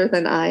 years older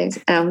than I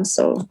am.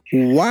 So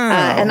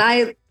wow. And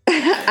I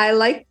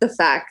liked the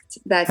fact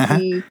that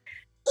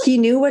he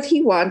knew what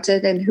he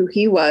wanted and who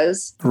he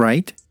was.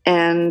 Right.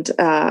 And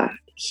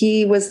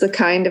he was the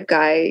kind of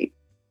guy,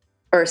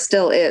 or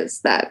still is,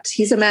 that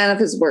he's a man of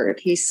his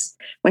word.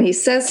 When he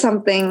says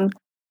something,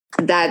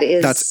 that's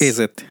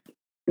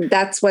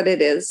what it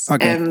is.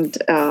 Okay. And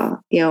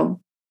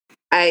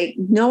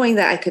knowing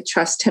that I could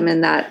trust him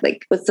in that,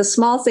 like with the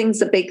small things,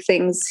 the big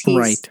things,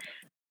 he's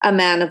a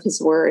man of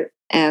his word.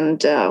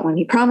 And when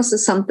he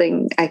promises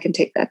something, I can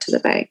take that to the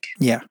bank.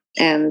 Yeah.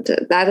 And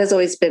that has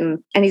always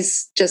been, and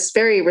he's just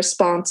very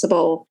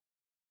responsible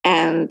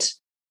and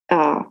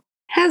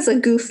has a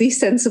goofy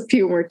sense of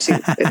humor too,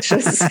 which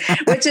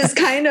is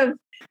kind of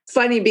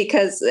funny,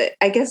 because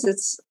I guess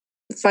it's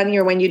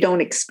funnier when you don't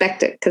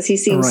expect it, because he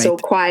seems so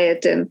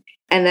quiet, and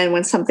then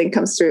when something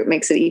comes through, it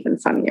makes it even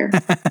funnier.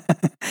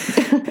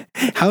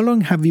 How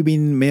long have you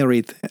been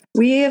married?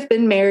 We have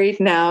been married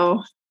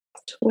now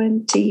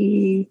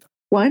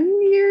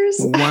 21 years.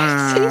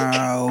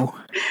 Wow.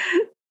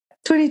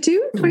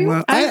 22? 21?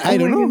 Well, I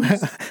don't know.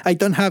 I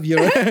don't have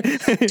your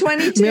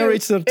 22.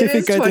 marriage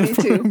certificate in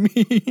front of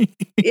me.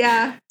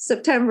 Yeah,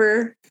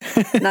 September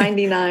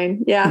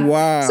 99. Yeah.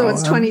 Wow. So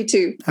it's 22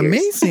 years.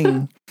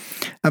 Amazing.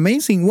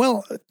 Amazing.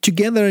 Well,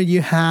 together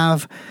you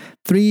have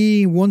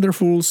 3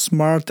 wonderful,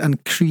 smart,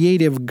 and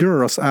creative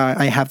girls.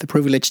 I have the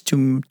privilege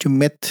to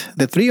meet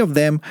the 3 of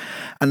them,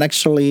 and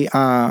actually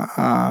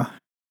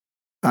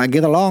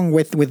get along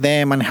with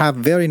them and have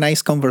very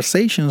nice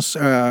conversations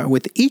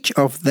with each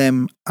of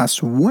them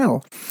as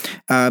well,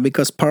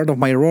 because part of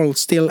my role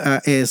still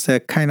is a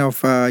kind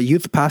of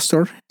youth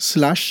pastor /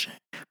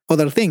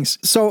 other things.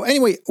 So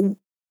anyway,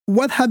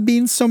 what have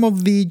been some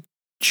of the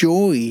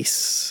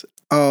joys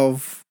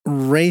of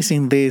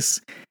raising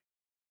these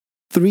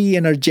 3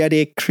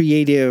 energetic,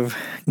 creative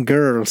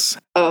girls?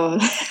 Oh,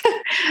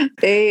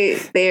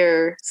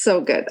 they're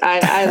so good.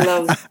 I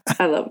love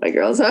my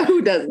girls.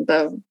 Who doesn't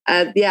though?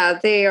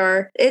 They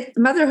are.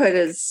 Motherhood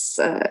is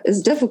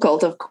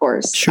difficult, of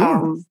course.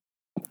 Sure.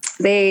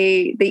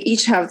 They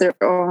each have their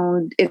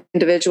own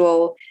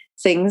individual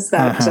things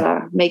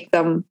that make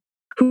them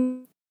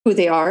who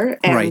they are,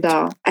 and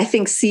I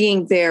think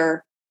seeing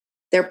their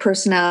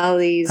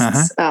personalities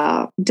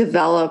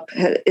develop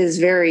is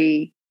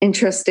very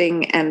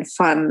interesting and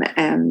fun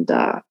and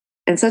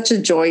such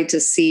a joy to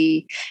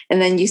see.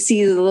 And then you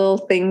see the little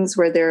things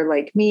where they're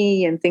like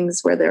me and things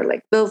where they're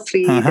like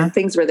Wilfried and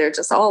things where they're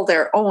just all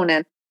their own.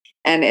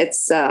 And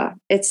it's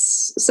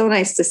so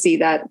nice to see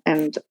that.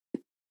 And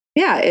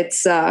yeah,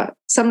 it's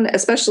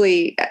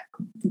especially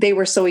they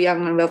were so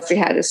young when Wilfried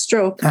had his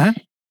stroke.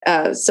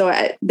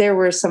 There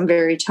were some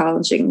very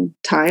challenging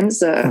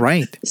times.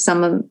 Right.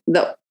 Some of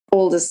the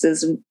oldest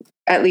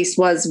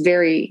was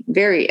very,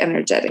 very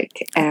energetic,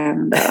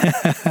 and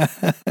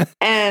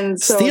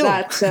so still.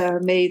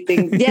 that made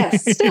things,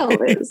 yes, still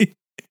is,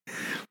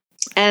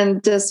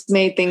 and just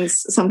made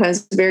things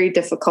sometimes very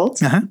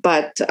difficult.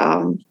 But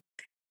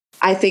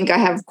I think I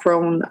have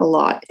grown a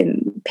lot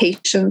in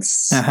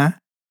patience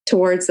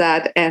towards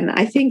that, and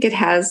I think it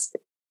has,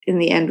 in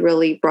the end,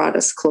 really brought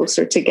us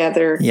closer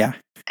together. Yeah,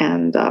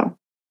 and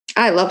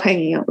I love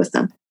hanging out with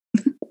them.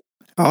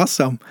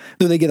 Awesome.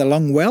 Do they get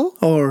along well,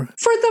 or?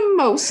 For the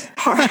most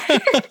part.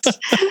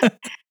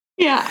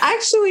 Yeah,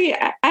 actually,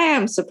 I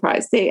am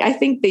surprised. I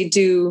think they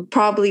do,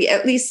 probably,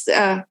 at least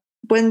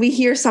when we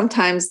hear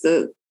sometimes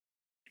that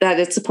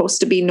it's supposed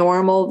to be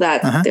normal,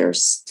 that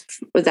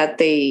that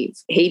they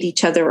hate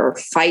each other or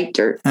fight,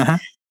 or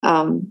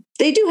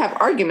they do have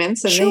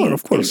arguments, and sure,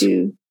 of course.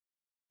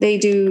 They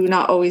do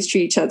not always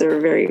treat each other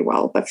very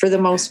well, but for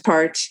the most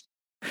part,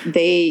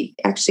 they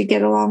actually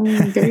get along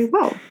very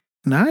well.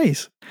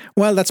 Nice.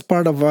 Well, that's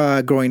part of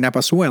growing up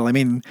as well. I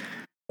mean,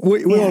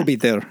 we'll all be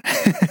there.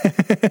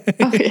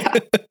 Oh, yeah.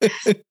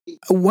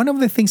 One of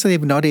the things that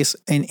I've noticed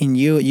in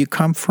you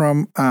come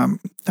from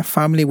a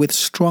family with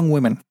strong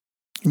women.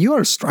 You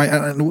are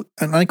strong,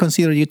 and I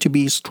consider you to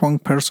be a strong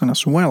person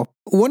as well.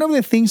 One of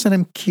the things that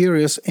I'm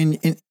curious in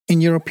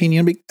your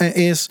opinion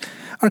is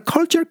our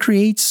culture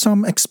creates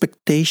some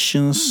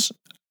expectations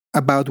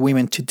about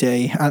women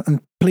today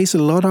and place a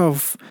lot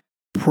of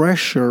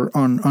pressure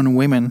on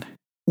women.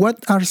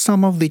 What are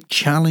some of the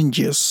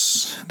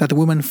challenges that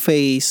women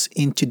face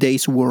in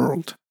today's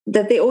world?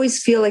 That they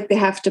always feel like they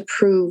have to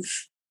prove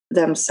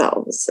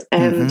themselves,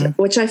 and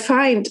which I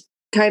find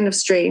kind of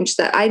strange.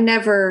 That I've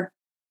never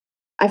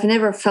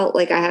felt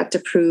like I had to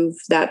prove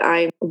that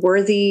I'm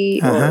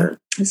worthy, or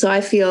so I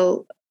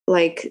feel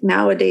like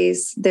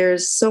nowadays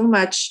there's so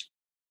much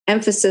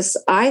emphasis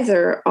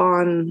either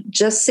on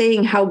just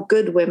saying how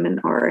good women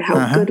are, and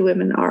how good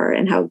women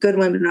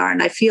are.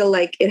 And I feel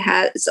like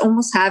it's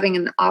almost having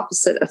an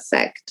opposite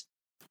effect.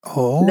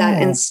 That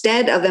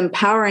instead of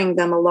empowering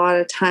them, a lot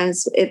of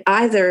times it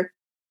either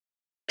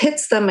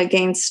pits them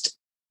against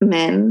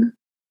men,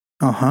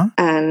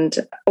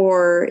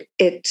 or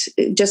it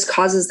just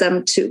causes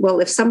them to, well,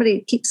 if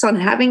somebody keeps on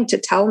having to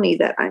tell me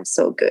that I'm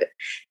so good,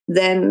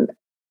 then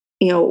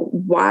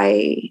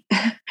why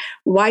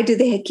do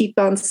they keep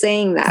on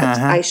saying that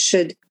I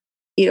should,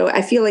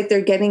 I feel like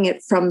they're getting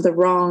it from the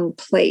wrong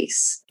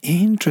place.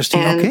 Interesting.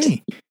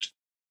 And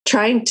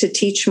trying to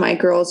teach my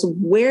girls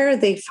where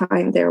they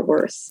find their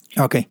worth.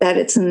 That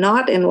it's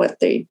not in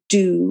what they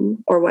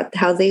do or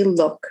how they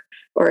look,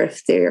 or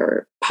if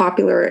they're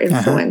popular or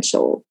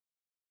influential,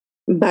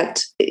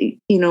 but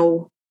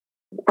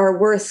our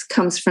worth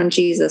comes from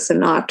Jesus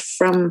and not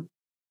from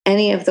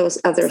any of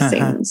those other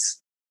things.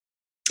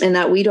 And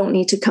that we don't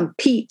need to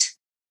compete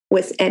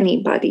with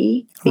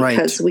anybody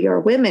because we are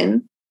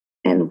women,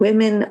 and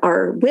women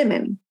are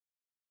women.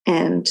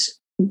 And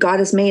God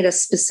has made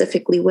us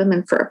specifically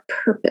women for a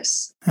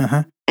purpose.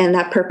 And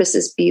that purpose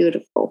is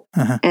beautiful.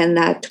 And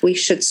that we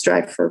should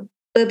strive for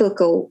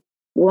biblical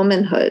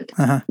womanhood,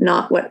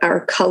 not what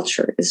our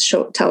culture is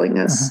telling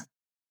us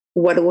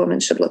what a woman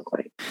should look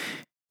like.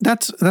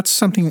 That's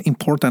something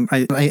important.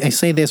 I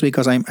say this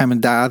because I'm a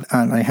dad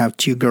and I have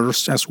 2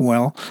 girls as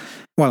well.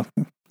 Well,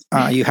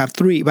 you have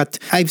 3, but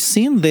I've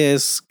seen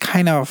this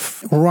kind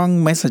of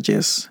wrong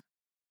messages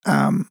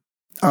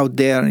out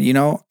there,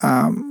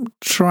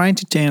 trying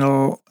to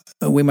tell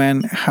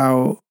women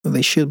how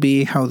they should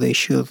be, how they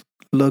should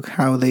look,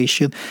 how they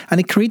should, and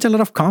it creates a lot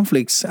of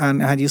conflicts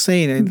and, how do you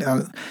say it,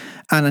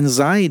 and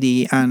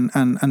anxiety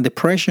and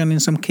depression in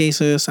some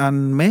cases,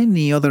 and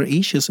many other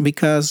issues,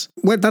 because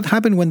that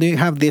happens when they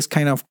have this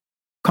kind of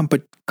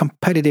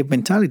competitive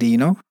mentality,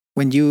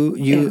 when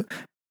you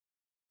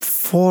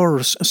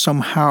force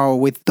somehow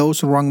with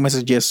those wrong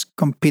messages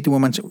compete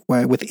women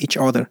with each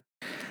other,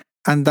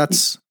 and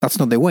that's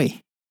not the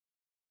way.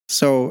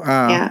 So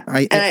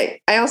I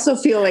also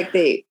feel like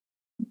they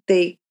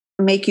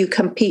make you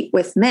compete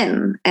with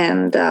men,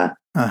 and that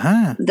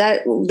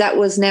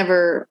was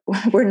never,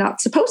 we're not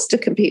supposed to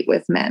compete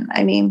with men.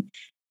 I mean,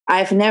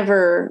 I've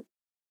never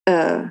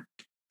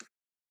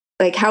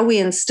like how we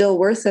instill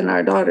worth in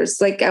our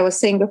daughters. Like I was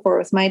saying before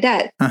with my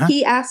dad,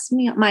 he asked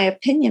me my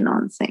opinion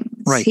on things.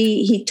 Right.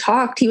 He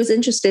talked, he was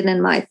interested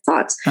in my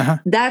thoughts.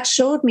 That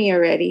showed me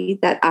already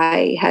that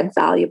I had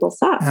valuable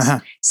thoughts.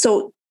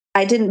 So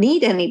I didn't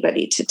need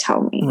anybody to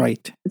tell me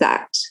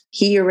that.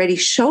 He already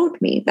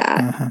showed me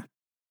that.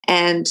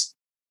 And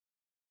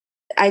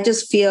I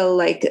just feel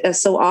like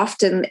so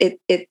often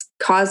it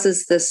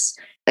causes this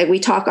like we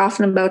talk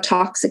often about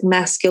toxic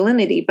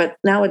masculinity, but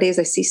nowadays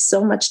I see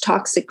so much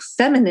toxic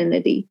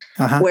femininity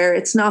where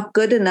it's not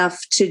good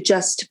enough to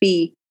just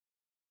be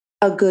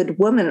a good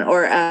woman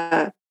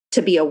or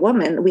to be a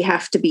woman. We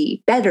have to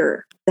be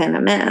better than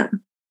a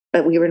man,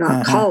 but we were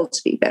not called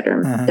to be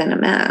better than a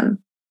man.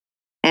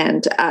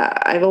 And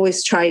I've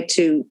always tried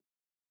to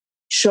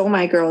show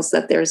my girls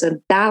that there's a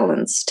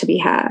balance to be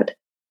had,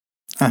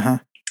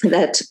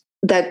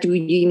 that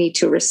you need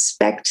to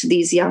respect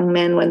these young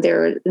men when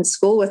they're in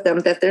school with them,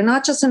 that they're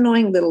not just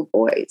annoying little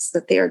boys,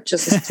 that they are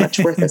just as much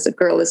worth as a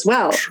girl as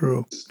well.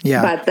 True.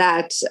 Yeah. But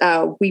that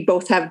we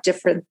both have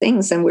different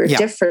things and we're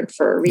different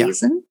for a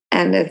reason.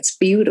 And it's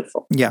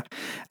beautiful. Yeah.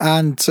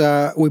 And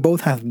we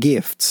both have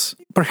gifts.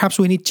 Perhaps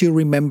we need to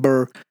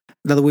remember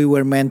that we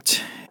were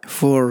meant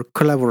for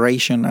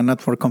collaboration and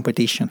not for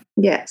competition.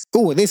 Yes.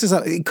 Oh,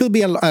 it could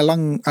be a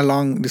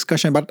long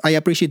discussion, but I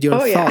appreciate your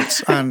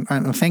thoughts and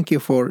thank you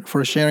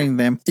for sharing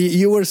them.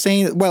 You were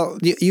saying, well,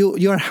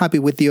 you are happy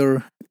with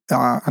your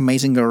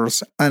amazing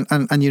girls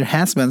and your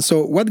husband.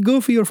 So what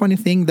goofy or funny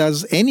thing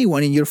does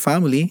anyone in your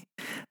family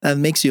that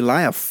makes you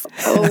laugh?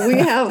 Oh, we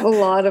have a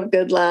lot of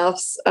good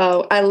laughs.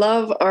 I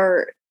love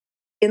our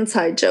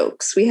inside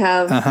jokes. We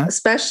have,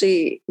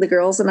 especially the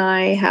girls and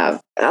I have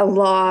a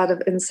lot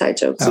of inside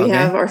jokes. We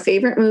have our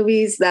favorite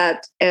movies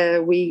that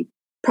we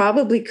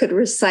probably could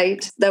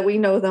recite, that we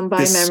know them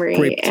by memory.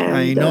 Script. And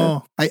I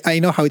know. I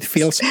know how it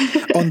feels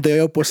on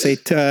the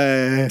opposite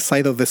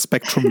side of the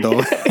spectrum,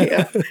 though.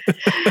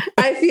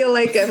 I feel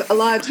like a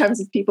lot of times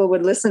if people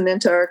would listen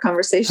into our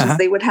conversations,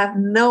 they would have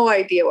no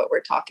idea what we're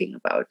talking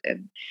about.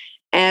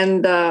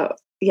 And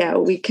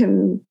we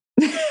can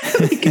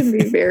we can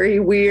be very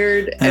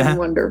weird and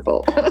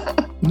wonderful.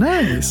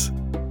 Nice.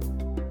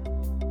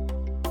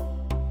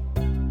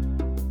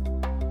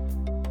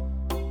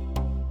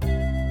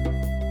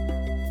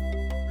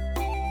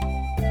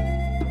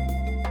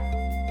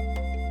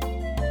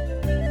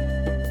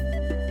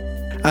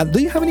 Do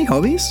you have any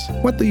hobbies?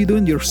 What do you do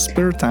in your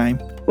spare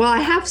time? Well, I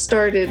have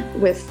started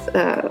with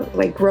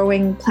like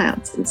growing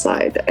plants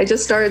inside. I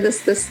just started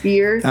this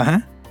year.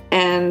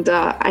 And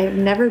I've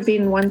never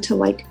been one to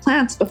like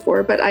plants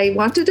before, but I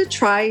wanted to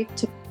try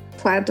to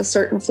plant a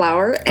certain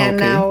flower. And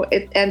now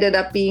it ended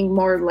up being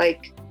more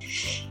like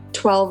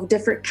 12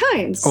 different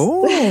kinds.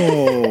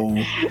 Oh.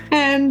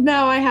 And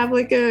now I have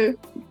like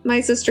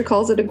my sister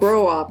calls it a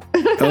grow up.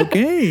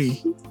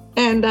 Okay.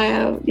 And I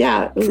have,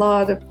 a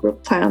lot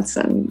of plants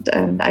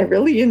and I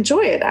really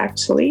enjoy it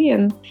actually.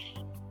 And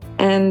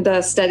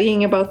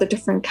studying about the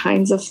different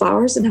kinds of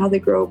flowers and how they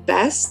grow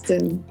best.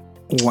 And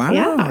wow,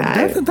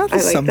 that is I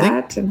like something.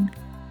 That.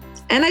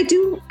 And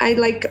I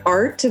like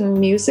art and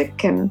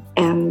music and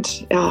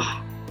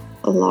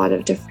a lot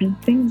of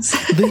different things.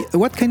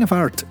 What kind of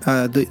art?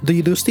 Do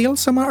you do still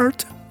some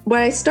art?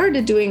 What I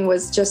started doing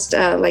was just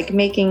like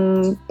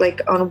making,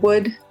 like on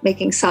wood,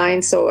 making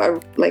signs.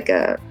 So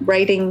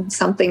writing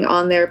something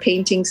on there,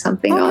 painting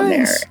something on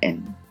there,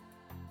 and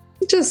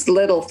just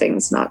little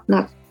things, not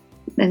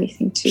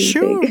anything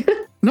too big.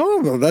 No,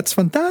 well, that's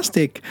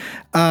fantastic.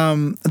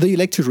 Do you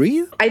like to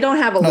read? I don't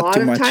have a lot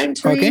of time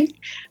to read,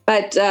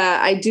 but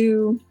I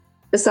do.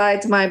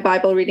 Besides my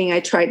Bible reading,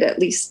 I try to at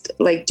least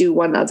like do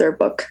one other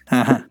book.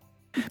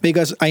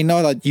 Because I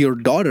know that your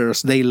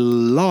daughters, they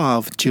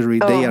love to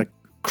read. They are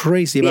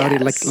crazy about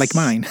it, like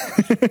mine.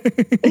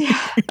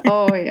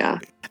 Oh, yeah.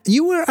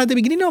 You were at the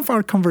beginning of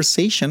our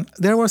conversation.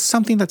 There was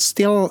something that's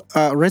still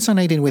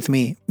resonating with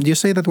me. You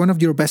say that one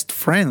of your best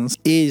friends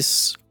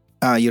is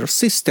your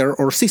sister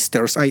or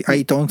sisters.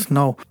 I don't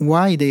know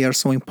why they are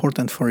so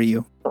important for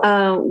you.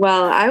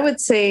 Well, I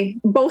would say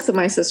both of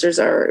my sisters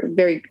are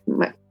very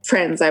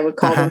friends. I would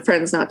call them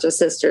friends, not just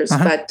sisters.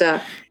 But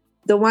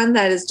the one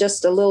that is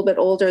just a little bit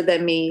older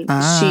than me,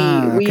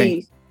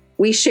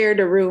 we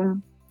shared a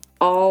room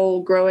all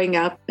growing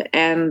up,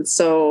 and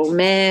so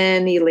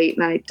many late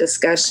night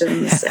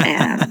discussions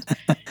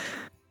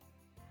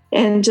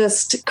and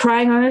just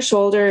crying on her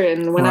shoulder.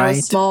 And when I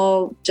was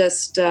small,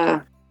 just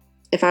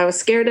if I was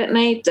scared at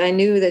night, I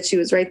knew that she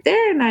was right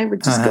there, and I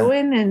would just go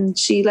in, and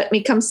she let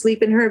me come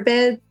sleep in her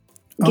bed,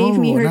 gave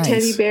me her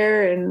teddy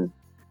bear, and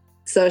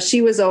so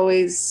she's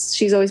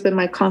always been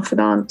my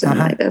confidant and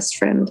my best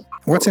friend.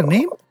 What's her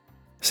name?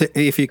 So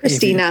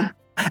Christina.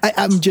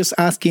 I'm just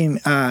asking,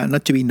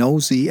 not to be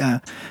nosy,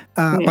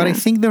 but I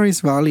think there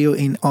is value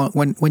in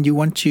when you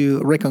want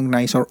to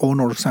recognize or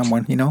honor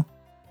someone,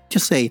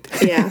 just say it.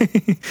 Yeah.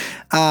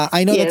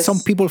 I know that some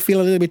people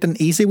feel a little bit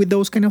uneasy with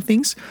those kind of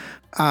things,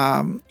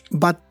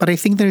 but I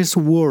think there is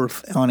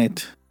worth on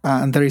it,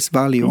 and there is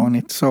value on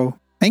it. So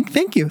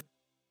thank you.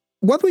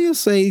 What would you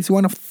say is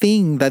one of the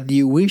things that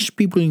you wish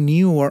people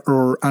knew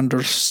or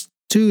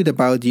understood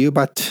about you,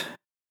 but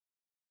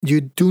you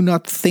do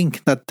not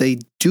think that they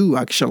do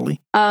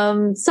actually?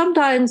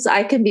 Sometimes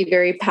I can be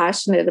very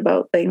passionate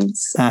about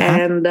things,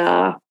 and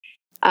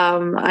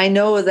I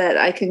know that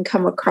I can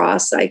come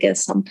across, I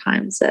guess,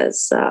 sometimes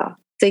as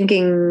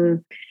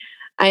thinking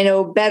I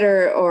know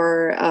better,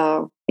 or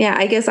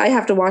I guess I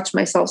have to watch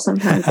myself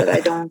sometimes that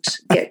I don't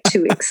get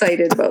too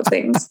excited about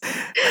things.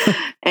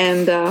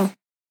 And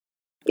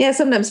Yeah,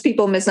 sometimes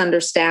people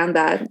misunderstand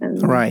that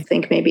and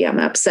think maybe I'm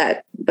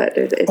upset, but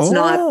it's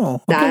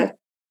not that.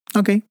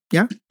 Okay,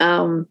 yeah.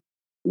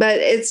 But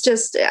it's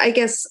just, I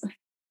guess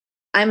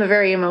I'm a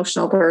very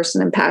emotional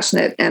person and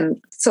passionate,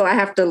 and so I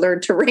have to learn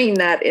to rein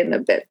that in a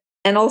bit.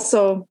 And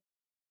also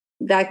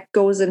that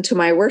goes into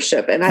my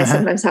worship, and I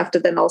sometimes have to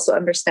then also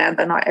understand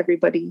that not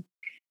everybody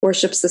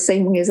worships the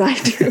same way as I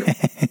do.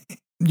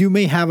 You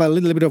may have a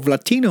little bit of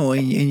Latino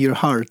in your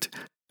heart.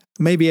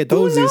 Maybe a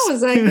dosis. Who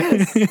knows, I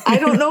guess. I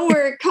don't know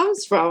where it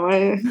comes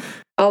from.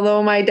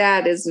 Although my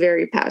dad is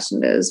very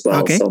passionate as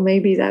well. Okay. So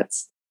maybe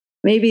that's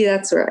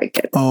where I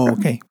get it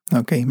from.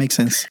 Okay. Makes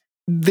sense.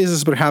 This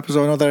is perhaps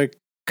another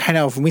kind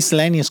of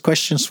miscellaneous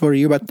questions for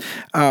you, but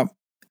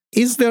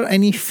is there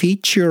any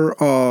feature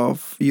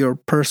of your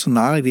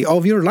personality,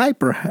 of your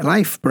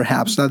life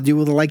perhaps, that you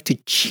would like to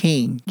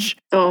change?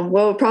 Oh,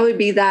 well, it would probably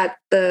be that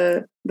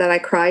I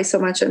cry so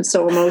much. I'm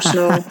so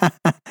emotional.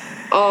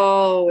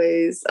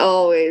 Always.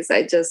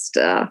 I just,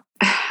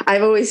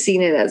 I've always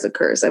seen it as a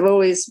curse. I've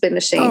always been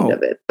ashamed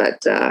of it,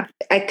 but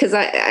because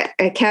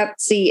I can't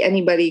see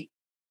anybody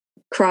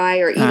cry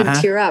or even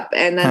tear up,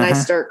 and then I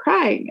start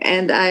crying,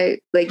 and I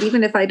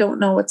even if I don't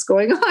know what's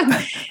going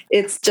on,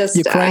 it's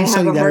just I have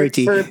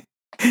solidarity. A heart for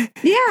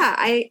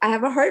I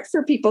have a heart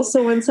for people.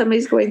 So when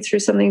somebody's going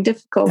through something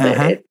difficult,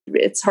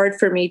 it's hard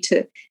for me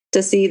to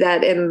see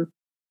that.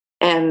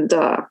 And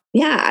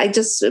I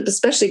just,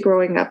 especially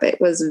growing up, it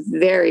was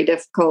very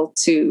difficult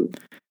to.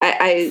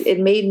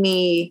 It made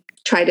me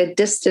try to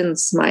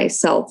distance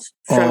myself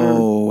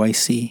from. I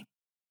see.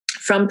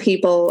 From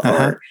people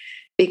or.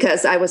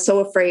 Because I was so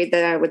afraid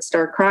that I would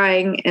start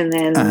crying, and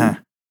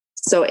then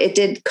so it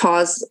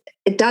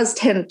does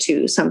tend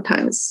to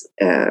sometimes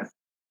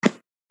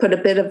put a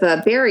bit of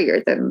a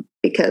barrier then,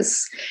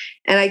 because,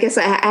 and I guess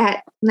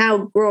I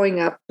now growing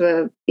up,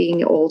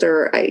 being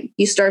older,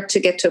 you start to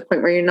get to a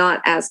point where you're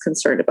not as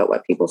concerned about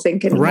what people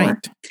think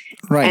anymore.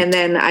 Right. And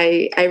then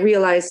I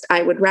realized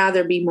I would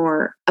rather be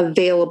more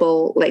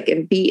available,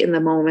 and be in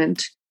the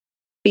moment,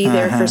 be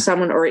there for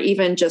someone, or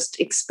even just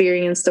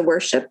experience the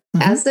worship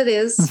as it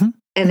is.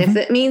 And if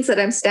it means that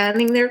I'm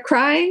standing there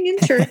crying in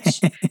church,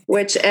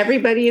 which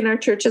everybody in our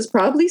church has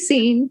probably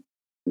seen,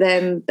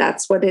 then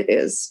that's what it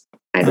is.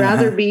 I'd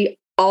rather be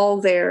all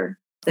there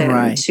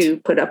than to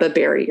put up a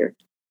barrier.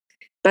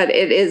 But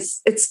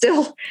it's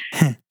still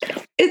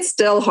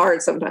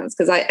hard sometimes,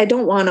 because I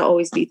don't want to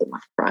always be the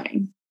one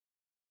crying.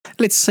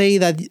 Let's say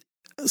that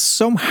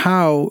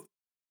somehow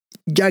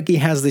Jackie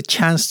has the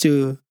chance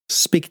to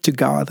speak to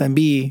God and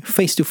be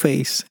face to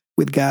face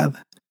with God.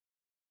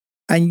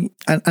 And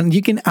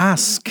you can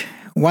ask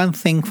one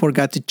thing for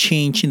God to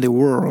change in the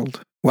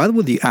world. What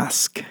would you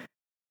ask?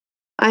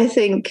 I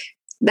think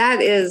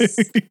that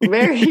is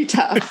very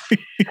tough.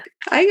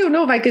 I don't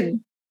know if I could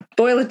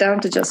boil it down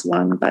to just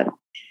one, but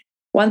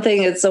one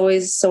thing that's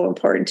always so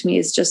important to me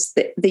is just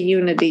the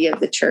unity of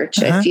the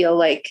church. I feel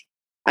like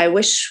I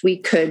wish we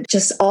could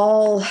just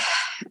all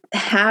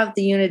have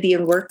the unity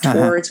and work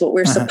towards what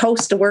we're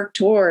supposed to work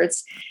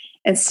towards,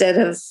 instead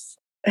of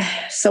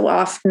so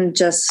often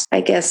just, I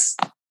guess,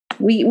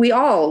 we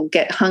all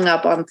get hung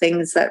up on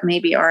things that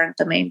maybe aren't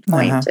the main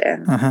point.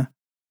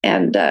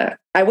 And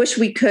I wish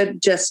we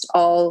could just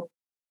all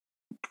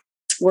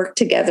work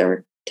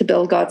together to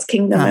build God's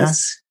kingdom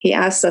as He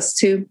asks us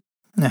to.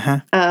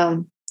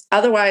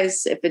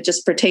 Otherwise, if it's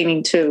just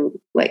pertaining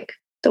to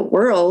the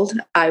world,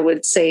 I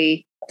would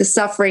say the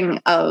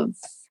suffering of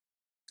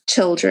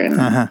children,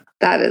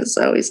 that is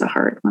always a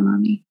hard one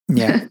on me.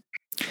 Yeah.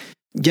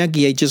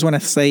 Jackie, I just want to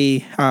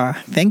say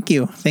thank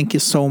you. Thank you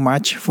so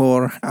much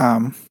for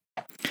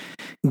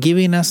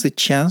giving us the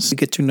chance to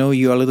get to know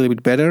you a little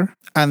bit better.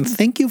 And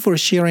thank you for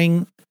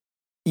sharing,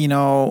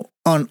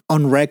 on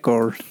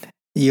record,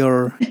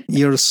 your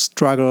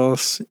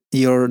struggles,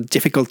 your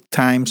difficult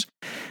times,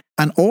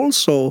 and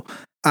also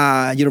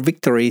your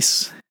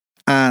victories,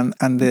 and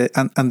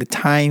the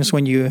times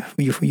when you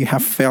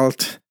have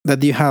felt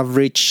that you have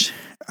reached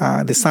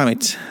the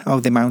summit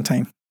of the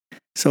mountain.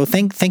 So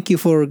thank you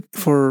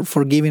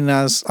for giving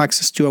us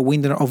access to a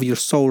window of your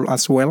soul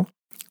as well.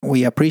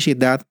 We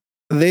appreciate that.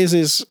 This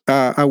is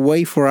a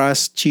way for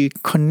us to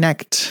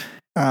connect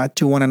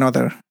to one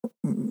another.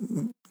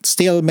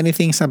 Still, many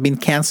things have been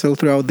canceled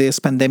throughout this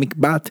pandemic,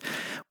 but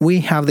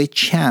we have the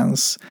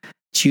chance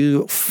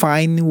to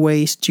find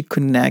ways to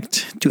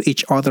connect to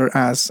each other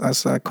as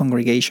a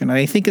congregation. And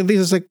I think this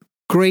is a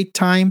great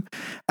time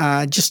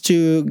just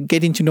to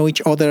getting to know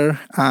each other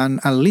and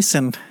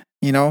listen,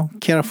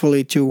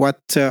 carefully to what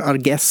our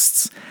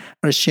guests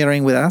are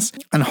sharing with us.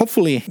 And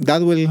hopefully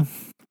that will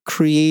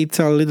create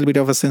a little bit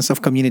of a sense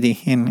of community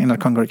in our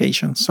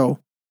congregation. So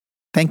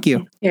thank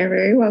you. You're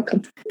very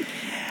welcome.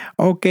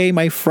 Okay,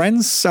 my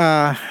friends,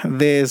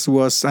 this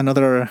was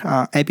another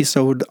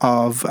episode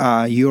of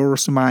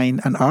Yours,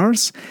 Mine, and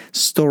Ours,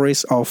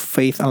 Stories of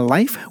Faith and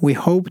Life. We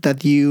hope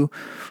that you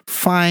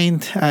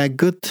find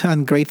good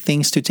and great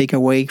things to take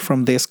away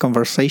from this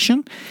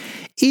conversation.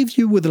 If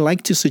you would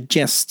like to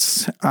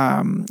suggest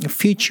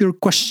future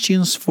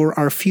questions for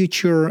our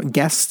future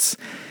guests,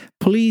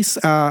 please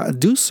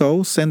do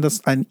so. Send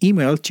us an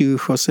email to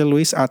Jose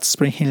Luis at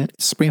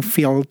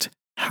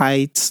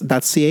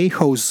springfieldheights.ca.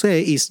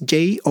 Jose is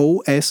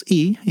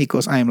Jose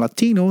because I am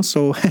Latino,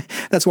 so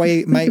that's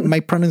why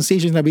my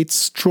pronunciation is a bit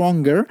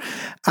stronger.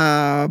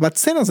 But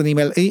send us an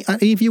email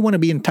if you want to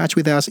be in touch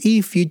with us.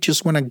 If you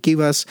just want to give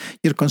us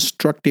your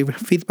constructive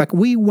feedback,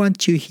 we want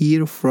to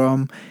hear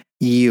from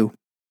you.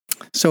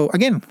 So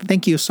again,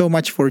 thank you so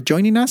much for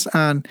joining us,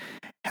 and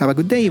have a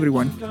good day,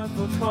 everyone. God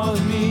for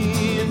calling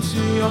me into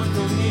your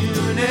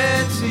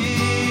community.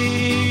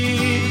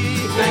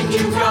 Thank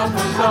you, God,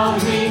 for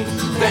calling me.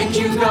 Thank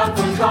you, God,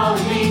 for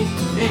calling me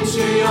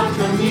into your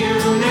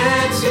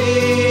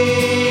community.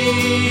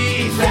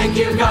 Thank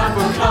you, God,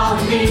 for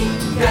calling me.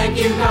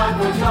 Thank you, God,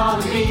 for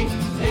calling me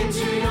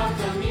into your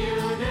community.